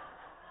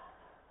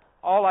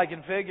 All I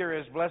can figure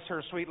is, bless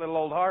her sweet little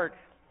old heart,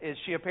 is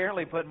she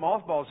apparently put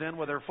mothballs in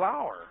with her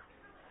flour.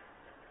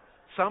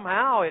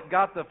 Somehow it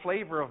got the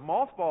flavor of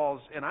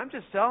mothballs, and I'm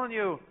just telling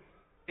you,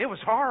 it was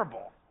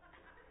horrible.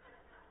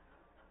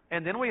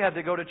 And then we had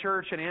to go to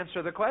church and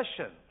answer the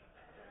question.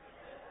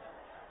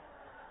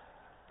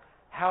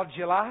 How'd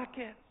you like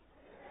it?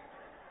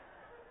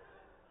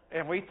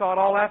 And we thought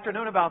all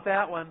afternoon about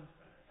that one.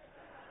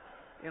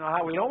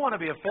 How we don't want to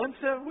be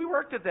offensive. We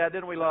worked at that,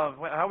 didn't we, love?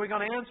 How are we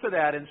going to answer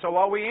that? And so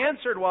what we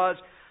answered was,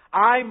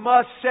 I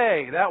must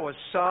say, that was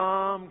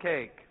some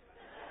cake.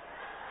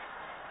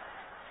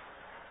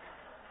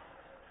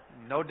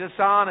 No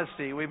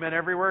dishonesty. We meant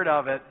every word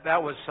of it.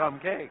 That was some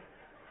cake.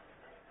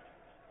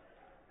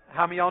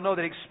 How many of y'all know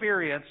that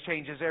experience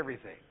changes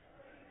everything?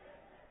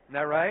 Isn't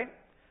that right?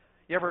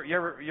 You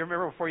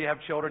remember before you have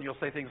children, you'll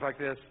say things like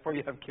this. Before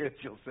you have kids,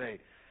 you'll say,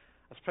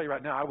 let's tell you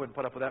right now, I wouldn't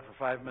put up with that for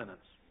 5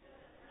 minutes.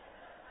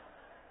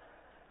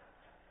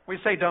 We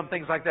say dumb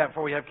things like that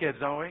before we have kids,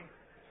 don't we?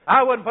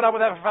 I wouldn't put up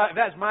with that for 5 minutes.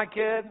 That's my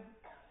kid.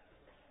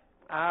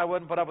 I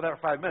wouldn't put up with that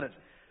for 5 minutes.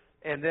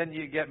 And then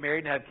you get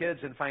married and have kids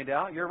and find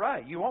out, you're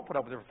right. You won't put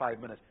up with it for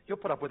 5 minutes. You'll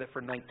put up with it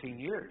for 19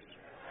 years.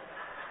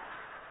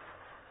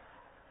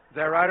 Is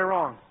that right or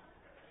wrong?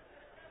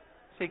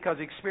 See, because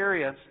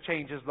experience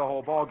changes the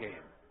whole ballgame.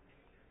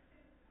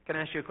 Can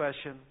I ask you a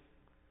question?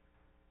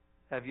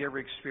 Have you ever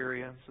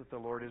experienced that the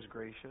Lord is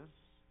gracious?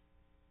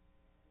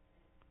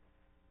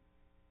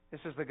 This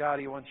is the God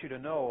He wants you to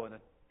know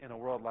in a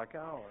world like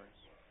ours.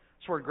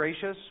 This word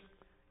gracious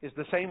is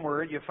the same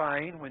word you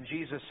find when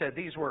Jesus said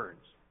these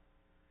words.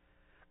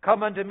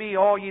 Come unto me,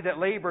 all ye that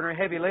labor and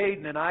are heavy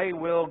laden, and I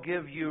will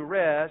give you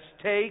rest.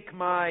 Take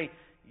my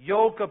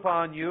yoke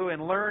upon you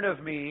and learn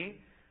of me,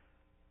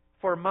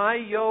 for my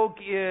yoke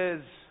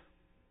is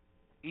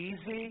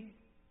easy.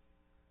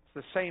 It's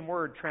the same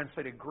word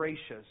translated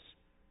gracious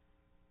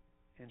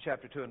in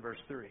chapter 2 and verse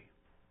 3.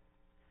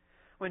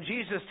 When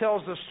Jesus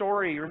tells the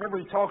story, remember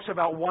He talks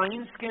about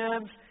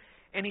wineskins,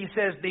 and He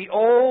says the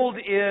old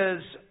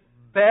is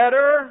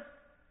better.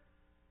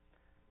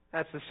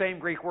 That's the same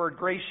Greek word,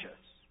 gracious.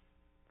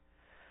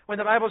 When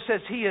the Bible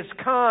says He is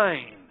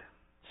kind,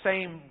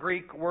 same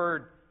Greek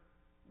word,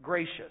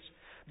 gracious.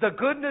 The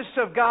goodness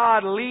of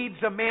God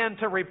leads a man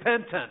to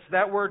repentance.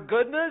 That word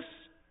goodness,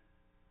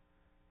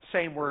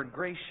 same word,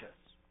 gracious.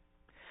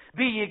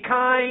 Be ye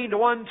kind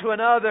one to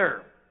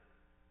another.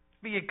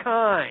 Be ye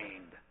kind.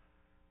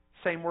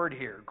 Same word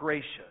here,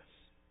 gracious.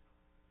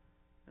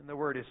 And the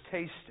word is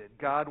tasted.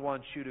 God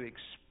wants you to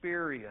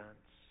experience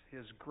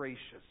His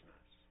graciousness.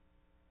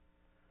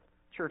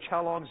 Church,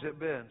 how long has it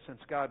been since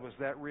God was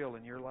that real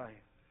in your life?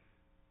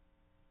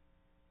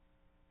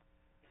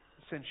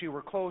 Since you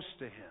were close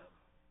to Him,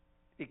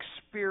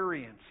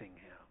 experiencing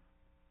Him.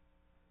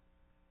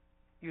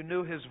 You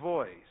knew His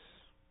voice.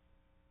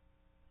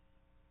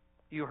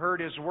 You heard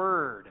His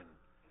word, and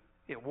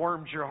it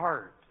warmed your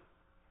heart.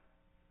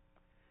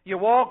 You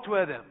walked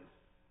with Him.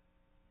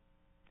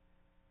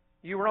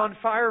 You were on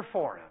fire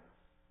for Him.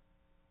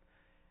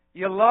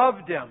 You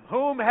loved Him.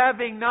 Whom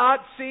having not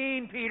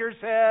seen, Peter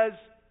says,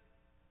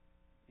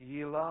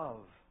 ye love.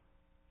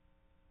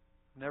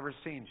 Never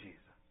seen Jesus.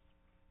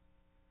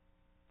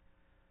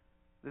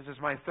 This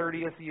is my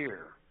 30th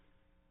year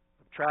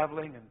of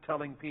traveling and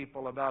telling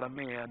people about a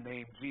man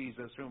named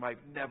Jesus whom I've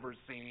never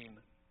seen.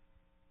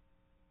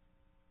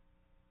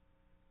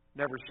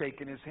 Never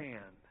shaken His hand.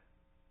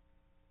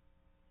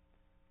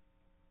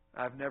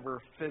 I've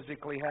never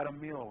physically had a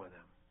meal with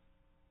Him.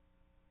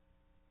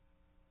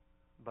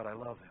 But I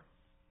love Him.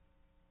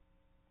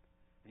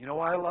 You know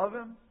why I love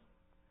Him?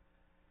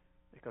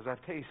 Because I've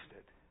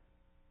tasted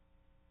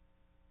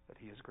that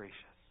He is gracious.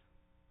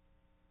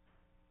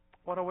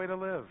 What a way to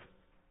live.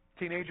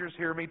 Teenagers,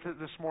 hear me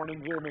this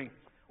morning, hear me.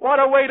 What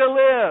a way to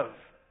live.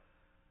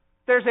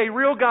 There's a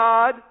real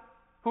God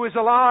who is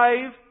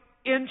alive,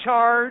 in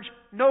charge,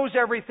 knows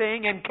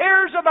everything, and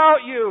cares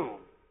about you.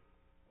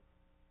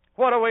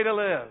 What a way to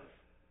live.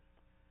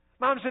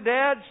 Moms and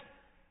dads,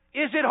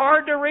 is it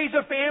hard to raise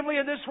a family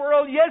in this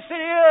world? Yes, it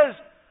is.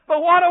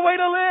 But what a way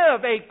to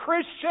live. A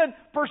Christian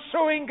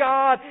pursuing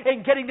God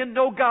and getting to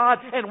know God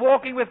and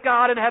walking with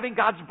God and having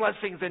God's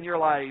blessings in your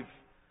life.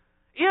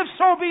 If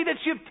so be that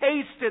you've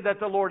tasted that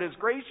the Lord is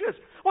gracious.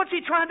 What's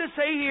He trying to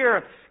say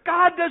here?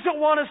 God doesn't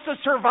want us to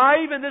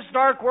survive in this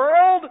dark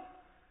world.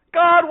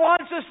 God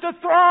wants us to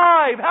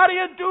thrive. How do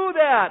you do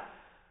that?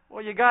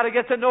 Well, you got to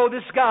get to know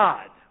this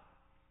God.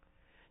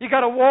 You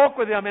got to walk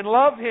with Him and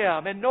love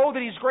Him and know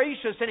that He's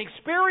gracious and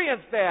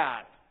experience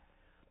that.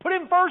 Put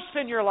Him first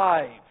in your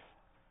life.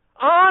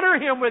 Honor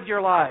Him with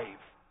your life.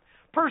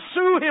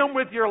 Pursue Him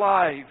with your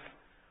life.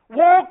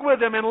 Walk with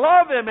Him and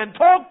love Him and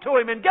talk to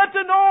Him and get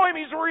to know Him.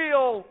 He's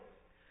real.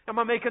 Am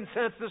I making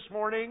sense this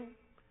morning?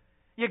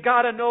 You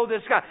got to know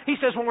this God. He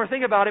says one more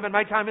thing about Him, and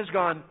my time is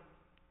gone.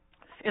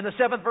 In the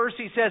 7th verse,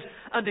 He says,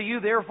 "Unto you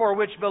therefore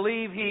which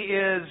believe, He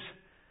is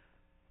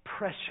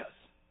precious."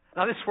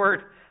 Now this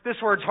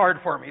word's hard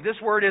for me. This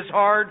word is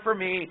hard for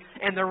me,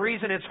 and the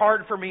reason it's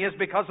hard for me is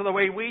because of the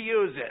way we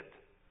use it.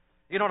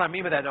 You know what I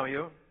mean by that, don't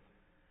you?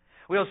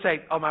 We'll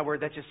say, "Oh my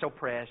word, that's just so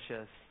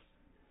precious."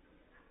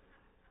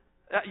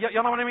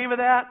 You know what I mean by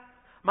that?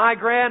 My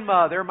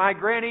grandmother, my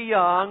Granny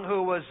Young,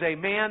 who was a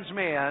man's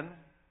man,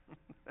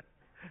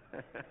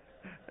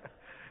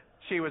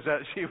 she was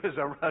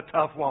a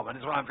tough woman,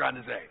 is what I'm trying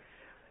to say.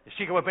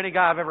 She could whip any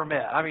guy I've ever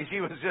met. I mean,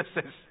 she was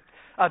just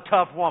a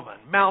tough woman,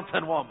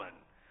 mountain woman.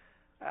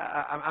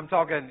 I'm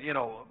talking,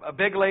 a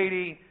big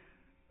lady,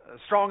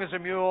 strong as a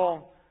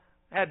mule,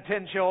 had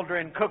 10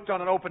 children, cooked on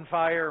an open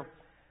fire.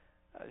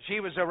 She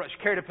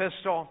carried a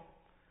pistol,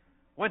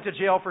 went to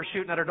jail for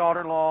shooting at her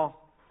daughter-in-law.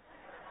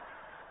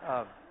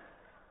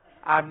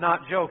 I'm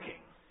not joking.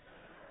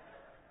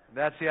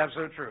 That's the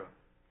absolute truth.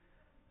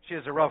 She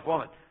is a rough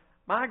woman.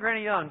 My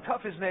Granny Young,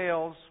 tough as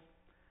nails.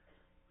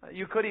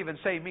 You could even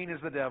say mean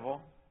as the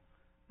devil.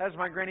 That's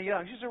my Granny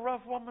Young. She's a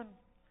rough woman.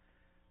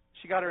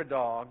 She got her a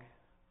dog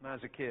when I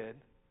was a kid,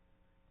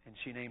 and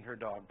she named her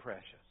dog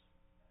Precious.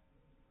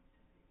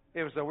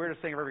 It was the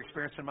weirdest thing I've ever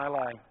experienced in my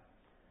life.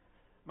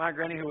 My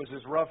granny, who was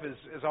as rough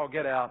as all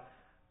get out,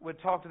 would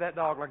talk to that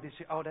dog like this.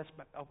 "Oh, that's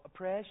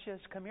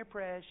Precious. Come here,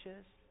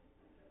 Precious."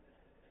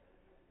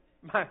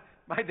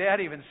 My dad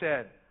even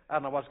said, "I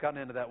don't know what's gotten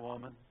into that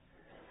woman."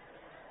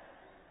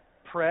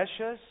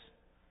 Precious.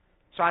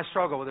 So I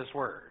struggle with this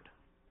word.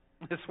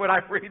 That's when I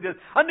read this.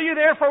 "Unto you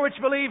therefore which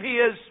believe, He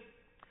is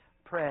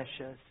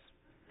precious."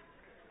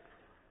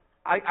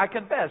 I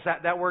confess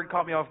that word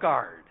caught me off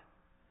guard.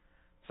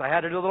 So I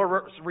had to do a little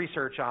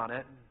research on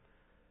it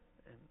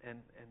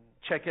and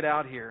check it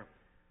out here.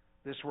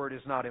 This word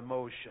is not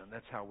emotion.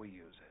 That's how we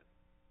use it.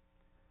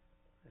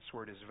 This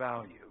word is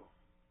value.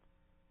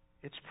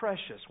 It's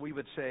precious. We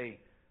would say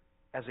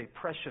as a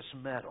precious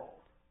metal.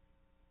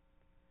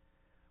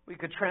 We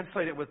could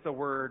translate it with the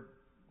word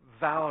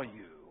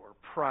value or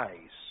price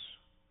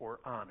or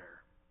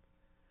honor.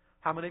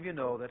 How many of you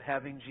know that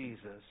having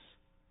Jesus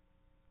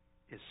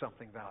is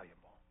something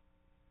valuable?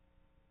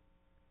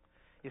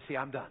 You see,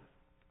 I'm done.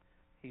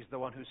 He's the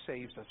one who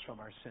saves us from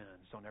our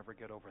sins. Don't ever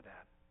get over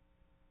that.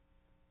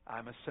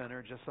 I'm a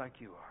sinner just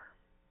like you are.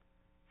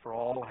 For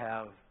all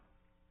have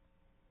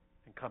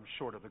and come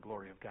short of the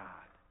glory of God.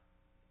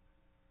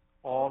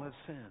 All have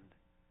sinned.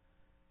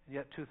 And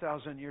yet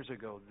 2,000 years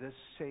ago, this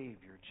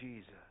Savior,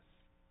 Jesus,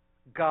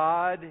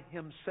 God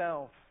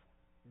Himself,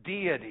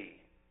 deity,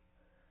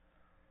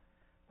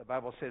 the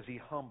Bible says He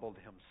humbled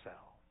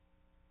Himself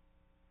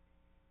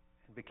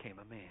and became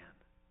a man.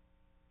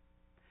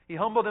 He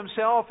humbled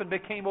Himself and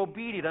became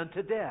obedient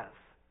unto death,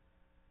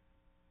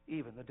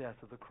 even the death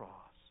of the cross.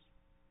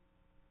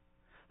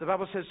 The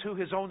Bible says, who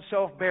His own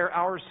self bare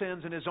our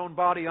sins in His own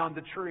body on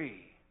the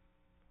tree,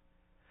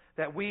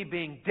 that we,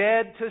 being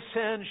dead to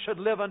sin, should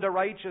live unto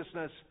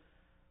righteousness,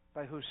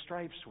 by whose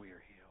stripes we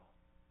are healed.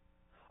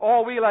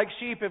 All we like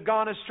sheep have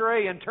gone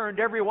astray, and turned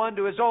every one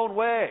to his own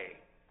way.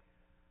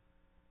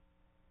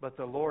 But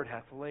the Lord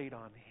hath laid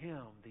on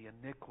Him the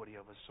iniquity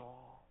of us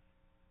all.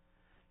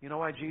 You know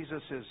why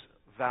Jesus is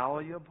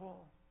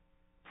valuable,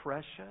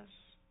 precious?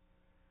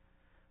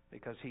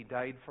 Because He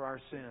died for our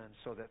sins,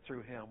 so that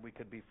through Him we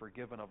could be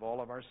forgiven of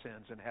all of our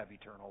sins and have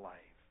eternal life.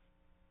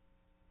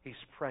 He's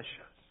precious.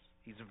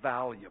 He's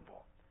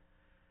valuable.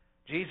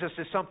 Jesus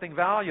is something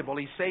valuable.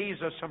 He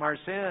saves us from our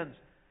sins.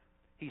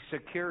 He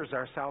secures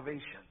our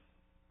salvation.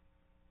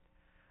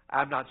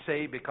 I'm not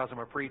saved because I'm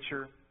a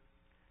preacher.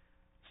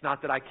 It's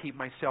not that I keep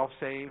myself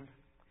saved.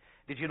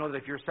 Did you know that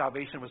if your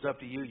salvation was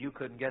up to you, you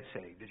couldn't get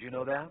saved? Did you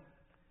know that?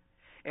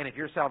 And if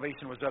your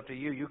salvation was up to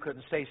you, you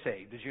couldn't stay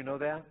saved. Did you know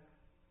that?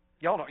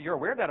 Y'all know, you're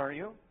aware of that, aren't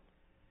you?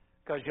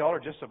 Because y'all are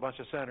just a bunch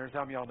of sinners.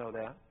 How many of y'all know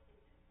that?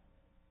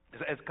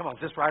 Come on,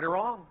 is this right or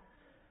wrong?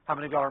 How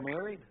many of y'all are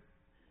married?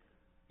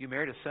 You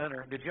married a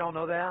sinner. Did y'all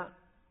know that?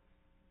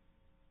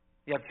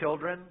 You have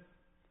children.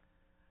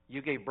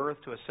 You gave birth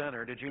to a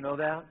sinner. Did you know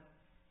that?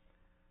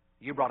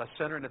 You brought a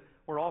sinner into...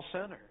 We're all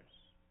sinners.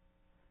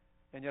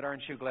 And yet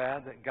aren't you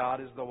glad that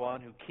God is the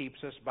one who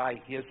keeps us by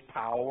His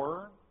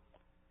power?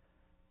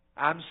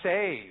 I'm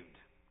saved.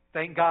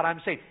 Thank God I'm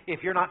saved.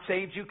 If you're not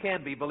saved, you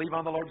can be. Believe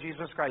on the Lord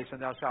Jesus Christ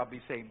and thou shalt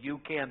be saved. You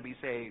can be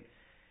saved.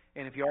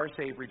 And if you are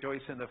saved,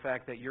 rejoice in the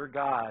fact that your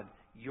God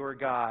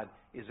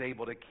is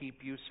able to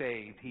keep you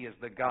saved. He is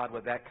the God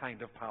with that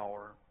kind of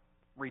power.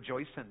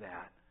 Rejoice in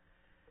that.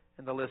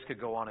 And the list could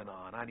go on and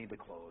on. I need to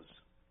close.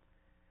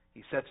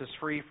 He sets us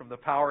free from the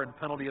power and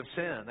penalty of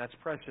sin. That's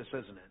precious,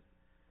 isn't it?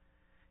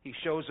 He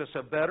shows us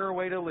a better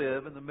way to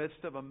live in the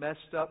midst of a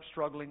messed up,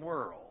 struggling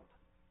world.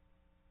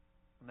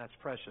 And that's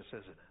precious,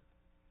 isn't it?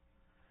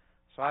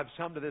 So I've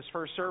come to this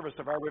first service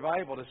of our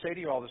revival to say to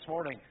you all this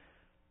morning,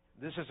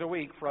 this is a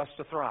week for us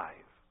to thrive.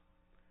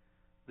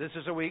 This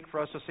is a week for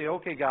us to say,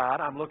 okay, God,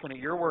 I'm looking at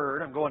your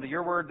word. I'm going to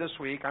your word this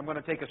week. I'm going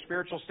to take a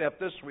spiritual step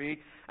this week.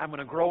 I'm going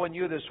to grow in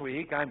you this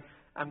week. I'm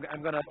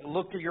going to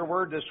look to your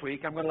word this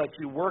week. I'm going to let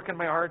you work in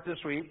my heart this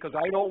week because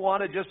I don't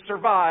want to just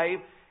survive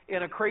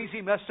in a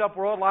crazy, messed up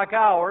world like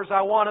ours.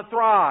 I want to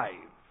thrive.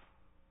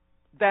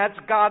 That's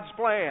God's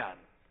plan.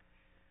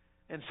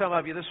 And some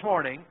of you this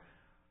morning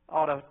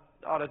ought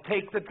to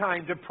take the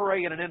time to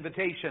pray in an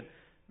invitation,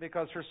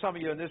 because for some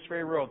of you in this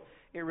very room,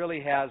 it really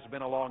has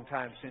been a long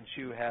time since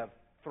you have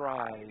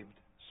thrived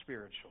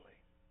spiritually.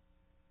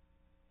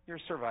 You're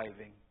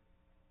surviving,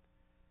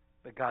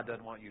 but God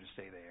doesn't want you to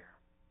stay there.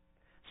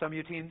 Some of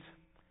you teens,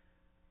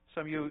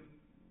 some of you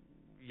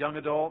young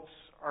adults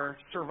are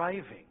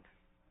surviving,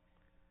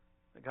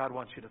 but God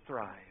wants you to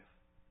thrive.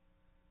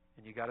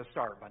 And you got to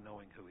start by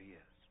knowing who He is.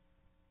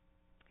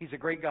 He's a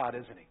great God,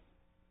 isn't He?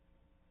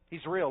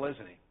 He's real,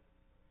 isn't He?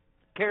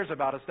 Cares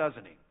about us,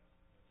 doesn't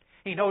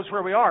He? He knows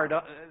where we are,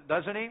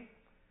 doesn't He?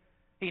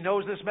 He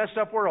knows this messed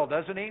up world,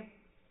 doesn't He?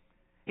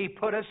 He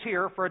put us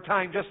here for a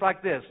time just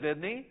like this,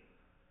 didn't He?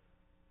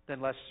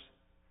 Then let's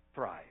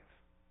thrive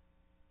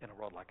in a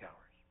world like ours.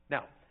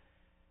 Now,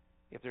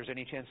 if there's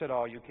any chance at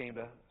all you came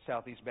to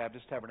Southeast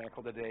Baptist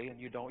Tabernacle today and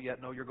you don't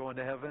yet know you're going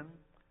to heaven,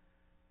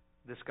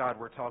 this God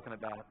we're talking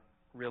about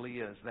really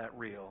is that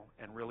real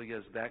and really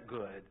is that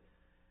good.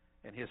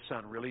 And His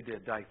Son really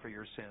did die for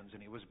your sins,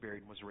 and He was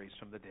buried and was raised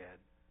from the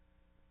dead.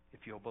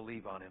 If you'll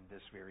believe on Him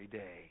this very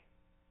day,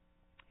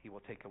 He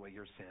will take away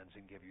your sins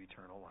and give you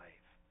eternal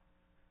life.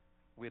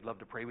 We'd love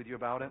to pray with you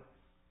about it.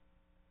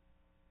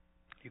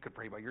 You could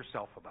pray by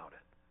yourself about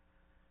it.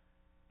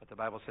 But the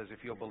Bible says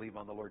if you'll believe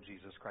on the Lord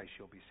Jesus Christ,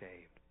 you'll be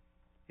saved.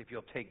 If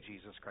you'll take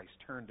Jesus Christ,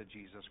 turn to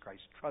Jesus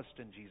Christ, trust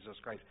in Jesus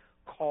Christ,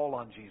 call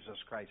on Jesus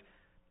Christ,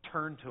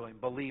 turn to Him,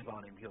 believe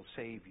on Him, He'll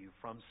save you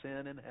from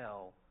sin and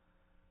hell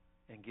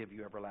and give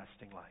you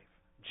everlasting life.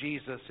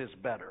 Jesus is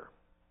better.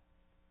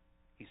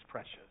 He's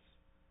precious.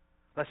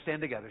 Let's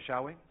stand together,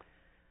 shall we?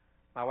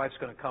 My wife's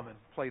going to come and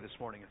play this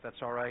morning, if that's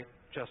all right,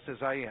 just as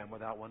I am,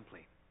 without one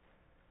plea.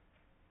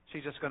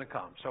 She's just going to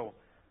come. So,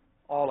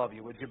 all of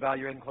you, would you bow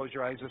your head and close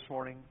your eyes this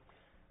morning?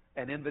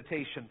 An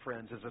invitation,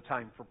 friends, is a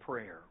time for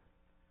prayer.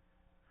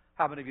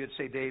 How many of you would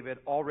say, David,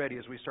 already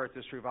as we start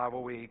this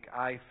revival week,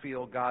 I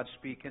feel God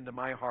speak into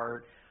my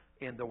heart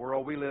in the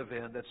world we live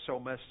in that's so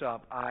messed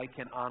up. I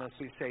can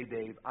honestly say,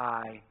 Dave,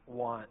 I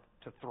want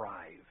to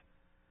thrive.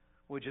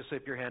 Would you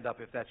slip your hand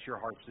up if that's your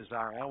heart's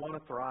desire? I want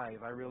to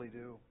thrive. I really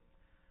do.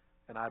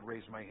 And I'd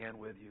raise my hand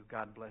with you.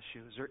 God bless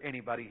you. Is there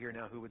anybody here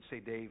now who would say,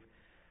 Dave,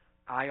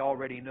 I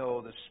already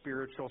know the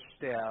spiritual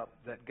step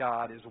that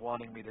God is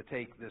wanting me to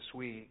take this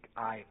week.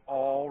 I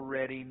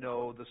already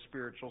know the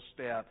spiritual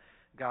step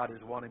God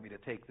is wanting me to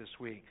take this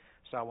week.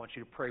 So I want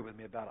you to pray with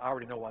me about it. I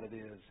already know what it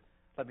is.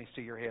 Let me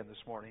see your hand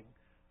this morning.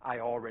 I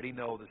already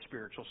know the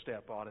spiritual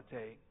step I ought to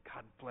take.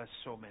 God bless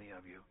so many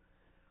of you.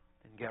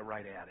 And get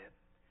right at it.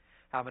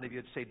 How many of you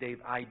would say, Dave,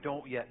 I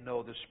don't yet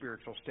know the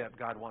spiritual step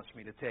God wants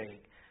me to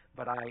take,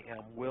 but I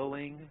am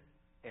willing,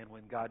 and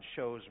when God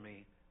shows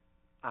me,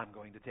 I'm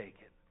going to take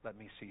it. Let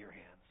me see your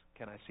hands.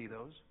 Can I see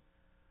those?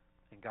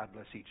 And God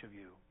bless each of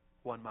you.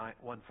 One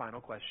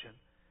final question.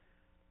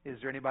 Is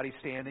there anybody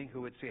standing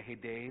who would say, hey,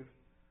 Dave,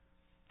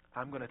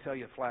 I'm going to tell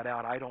you flat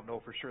out, I don't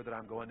know for sure that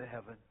I'm going to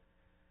heaven.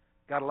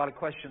 Got a lot of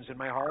questions in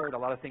my heart, a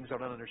lot of things I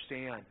don't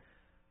understand.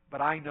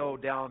 But I know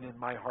down in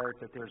my heart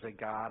that there's a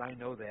God. I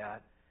know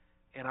that.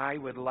 And I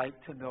would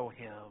like to know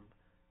Him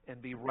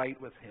and be right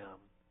with Him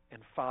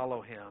and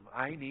follow Him.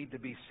 I need to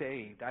be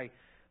saved. I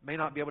may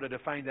not be able to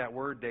define that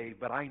word, Dave,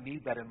 but I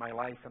need that in my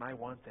life, and I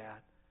want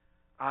that.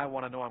 I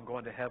want to know I'm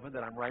going to heaven,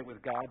 that I'm right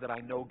with God, that I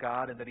know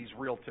God, and that He's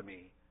real to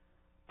me.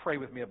 Pray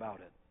with me about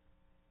it.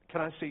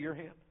 Can I see your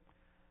hand?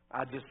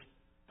 I just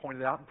point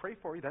it out and pray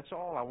for you. That's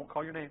all. I won't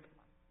call your name.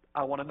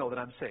 I want to know that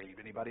I'm saved.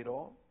 Anybody at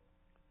all?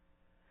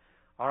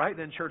 All right,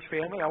 then, church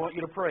family, I want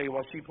you to pray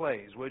while she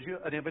plays, would you?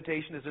 An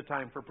invitation is a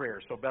time for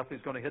prayer. So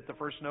Bethany's going to hit the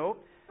first note.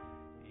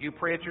 You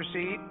pray at your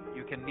seat.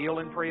 You can kneel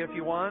and pray if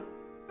you want.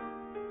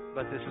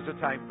 But this is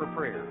a time for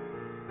prayer.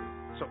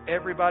 So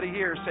everybody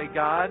here say,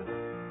 God,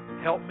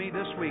 help me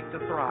this week to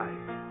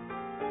thrive.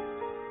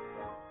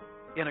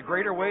 In a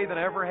greater way than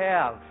I ever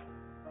have,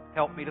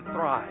 help me to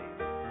thrive.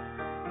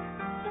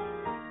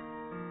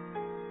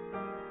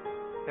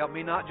 Help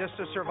me not just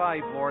to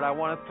survive, Lord. I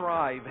want to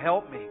thrive.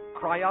 Help me.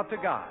 Cry out to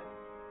God.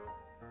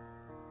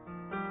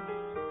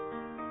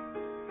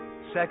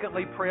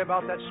 Secondly, pray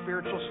about that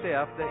spiritual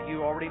step that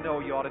you already know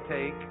you ought to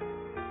take.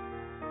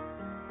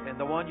 And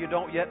the one you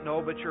don't yet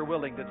know but you're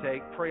willing to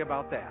take, pray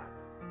about that.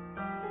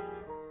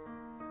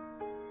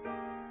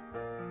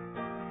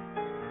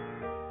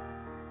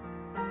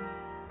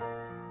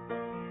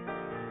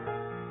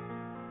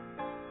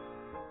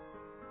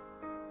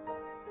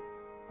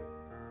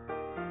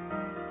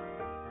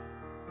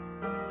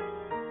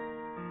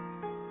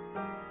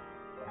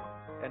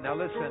 And now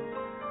listen,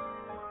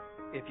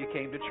 if you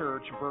came to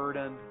church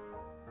burdened,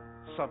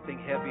 something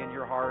heavy in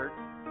your heart,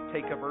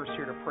 take a verse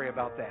here to pray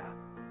about that.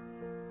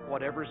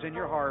 Whatever's in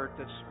your heart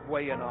that's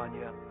weighing on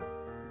you,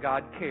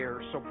 God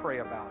cares, so pray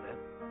about it.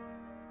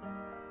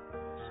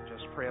 So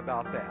just pray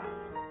about that.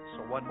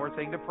 So one more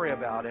thing to pray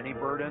about. Any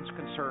burdens,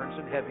 concerns,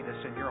 and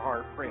heaviness in your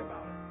heart, pray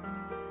about it.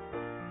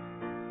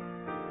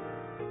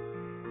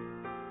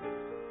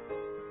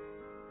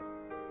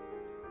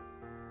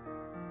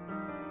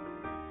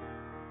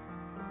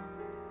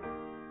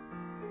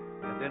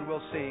 Then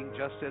we'll sing,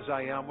 just as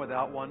I am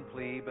without one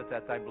plea, but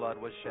that thy blood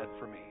was shed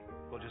for me.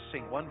 We'll just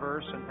sing one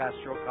verse and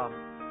Pastor will come.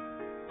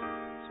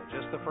 So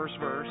just the first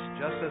verse,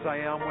 just as I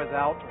am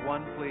without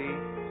one plea.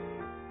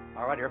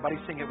 All right, everybody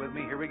sing it with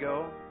me. Here we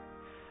go.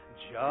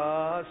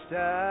 Just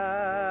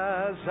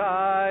as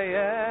I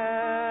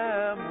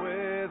am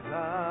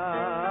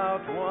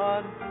without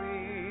one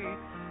plea,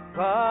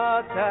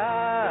 but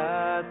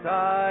that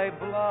thy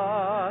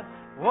blood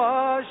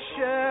was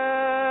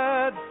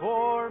shed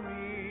for me,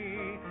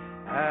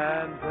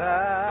 and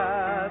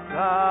that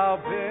thou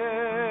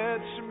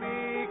bidst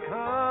me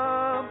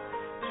come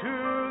to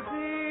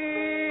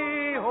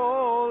thee, O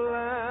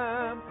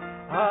Lamb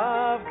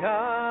of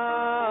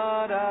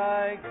God,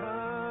 I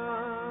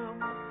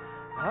come,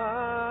 I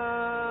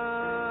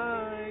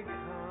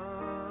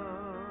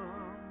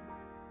come.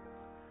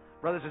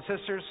 Brothers and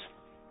sisters,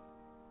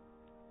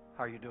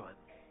 how are you doing?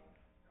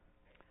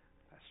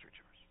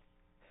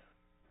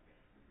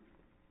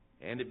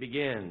 And it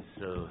begins.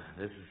 So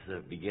this is the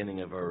beginning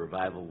of our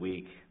revival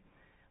week.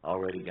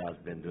 Already God's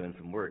been doing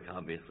some work,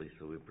 obviously,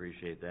 so we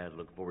appreciate that.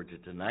 Look forward to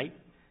tonight,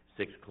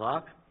 6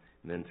 o'clock.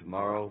 And then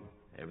tomorrow,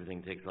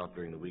 everything takes off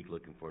during the week.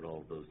 Looking forward to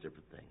all of those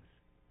different things.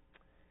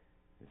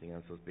 Anything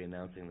else supposed to be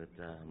announcing that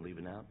I'm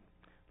leaving out?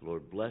 The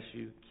Lord bless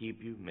you,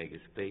 keep you, make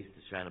His face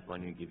to shine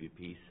upon you, and give you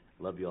peace.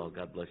 Love you all.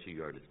 God bless you.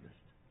 You are dismissed.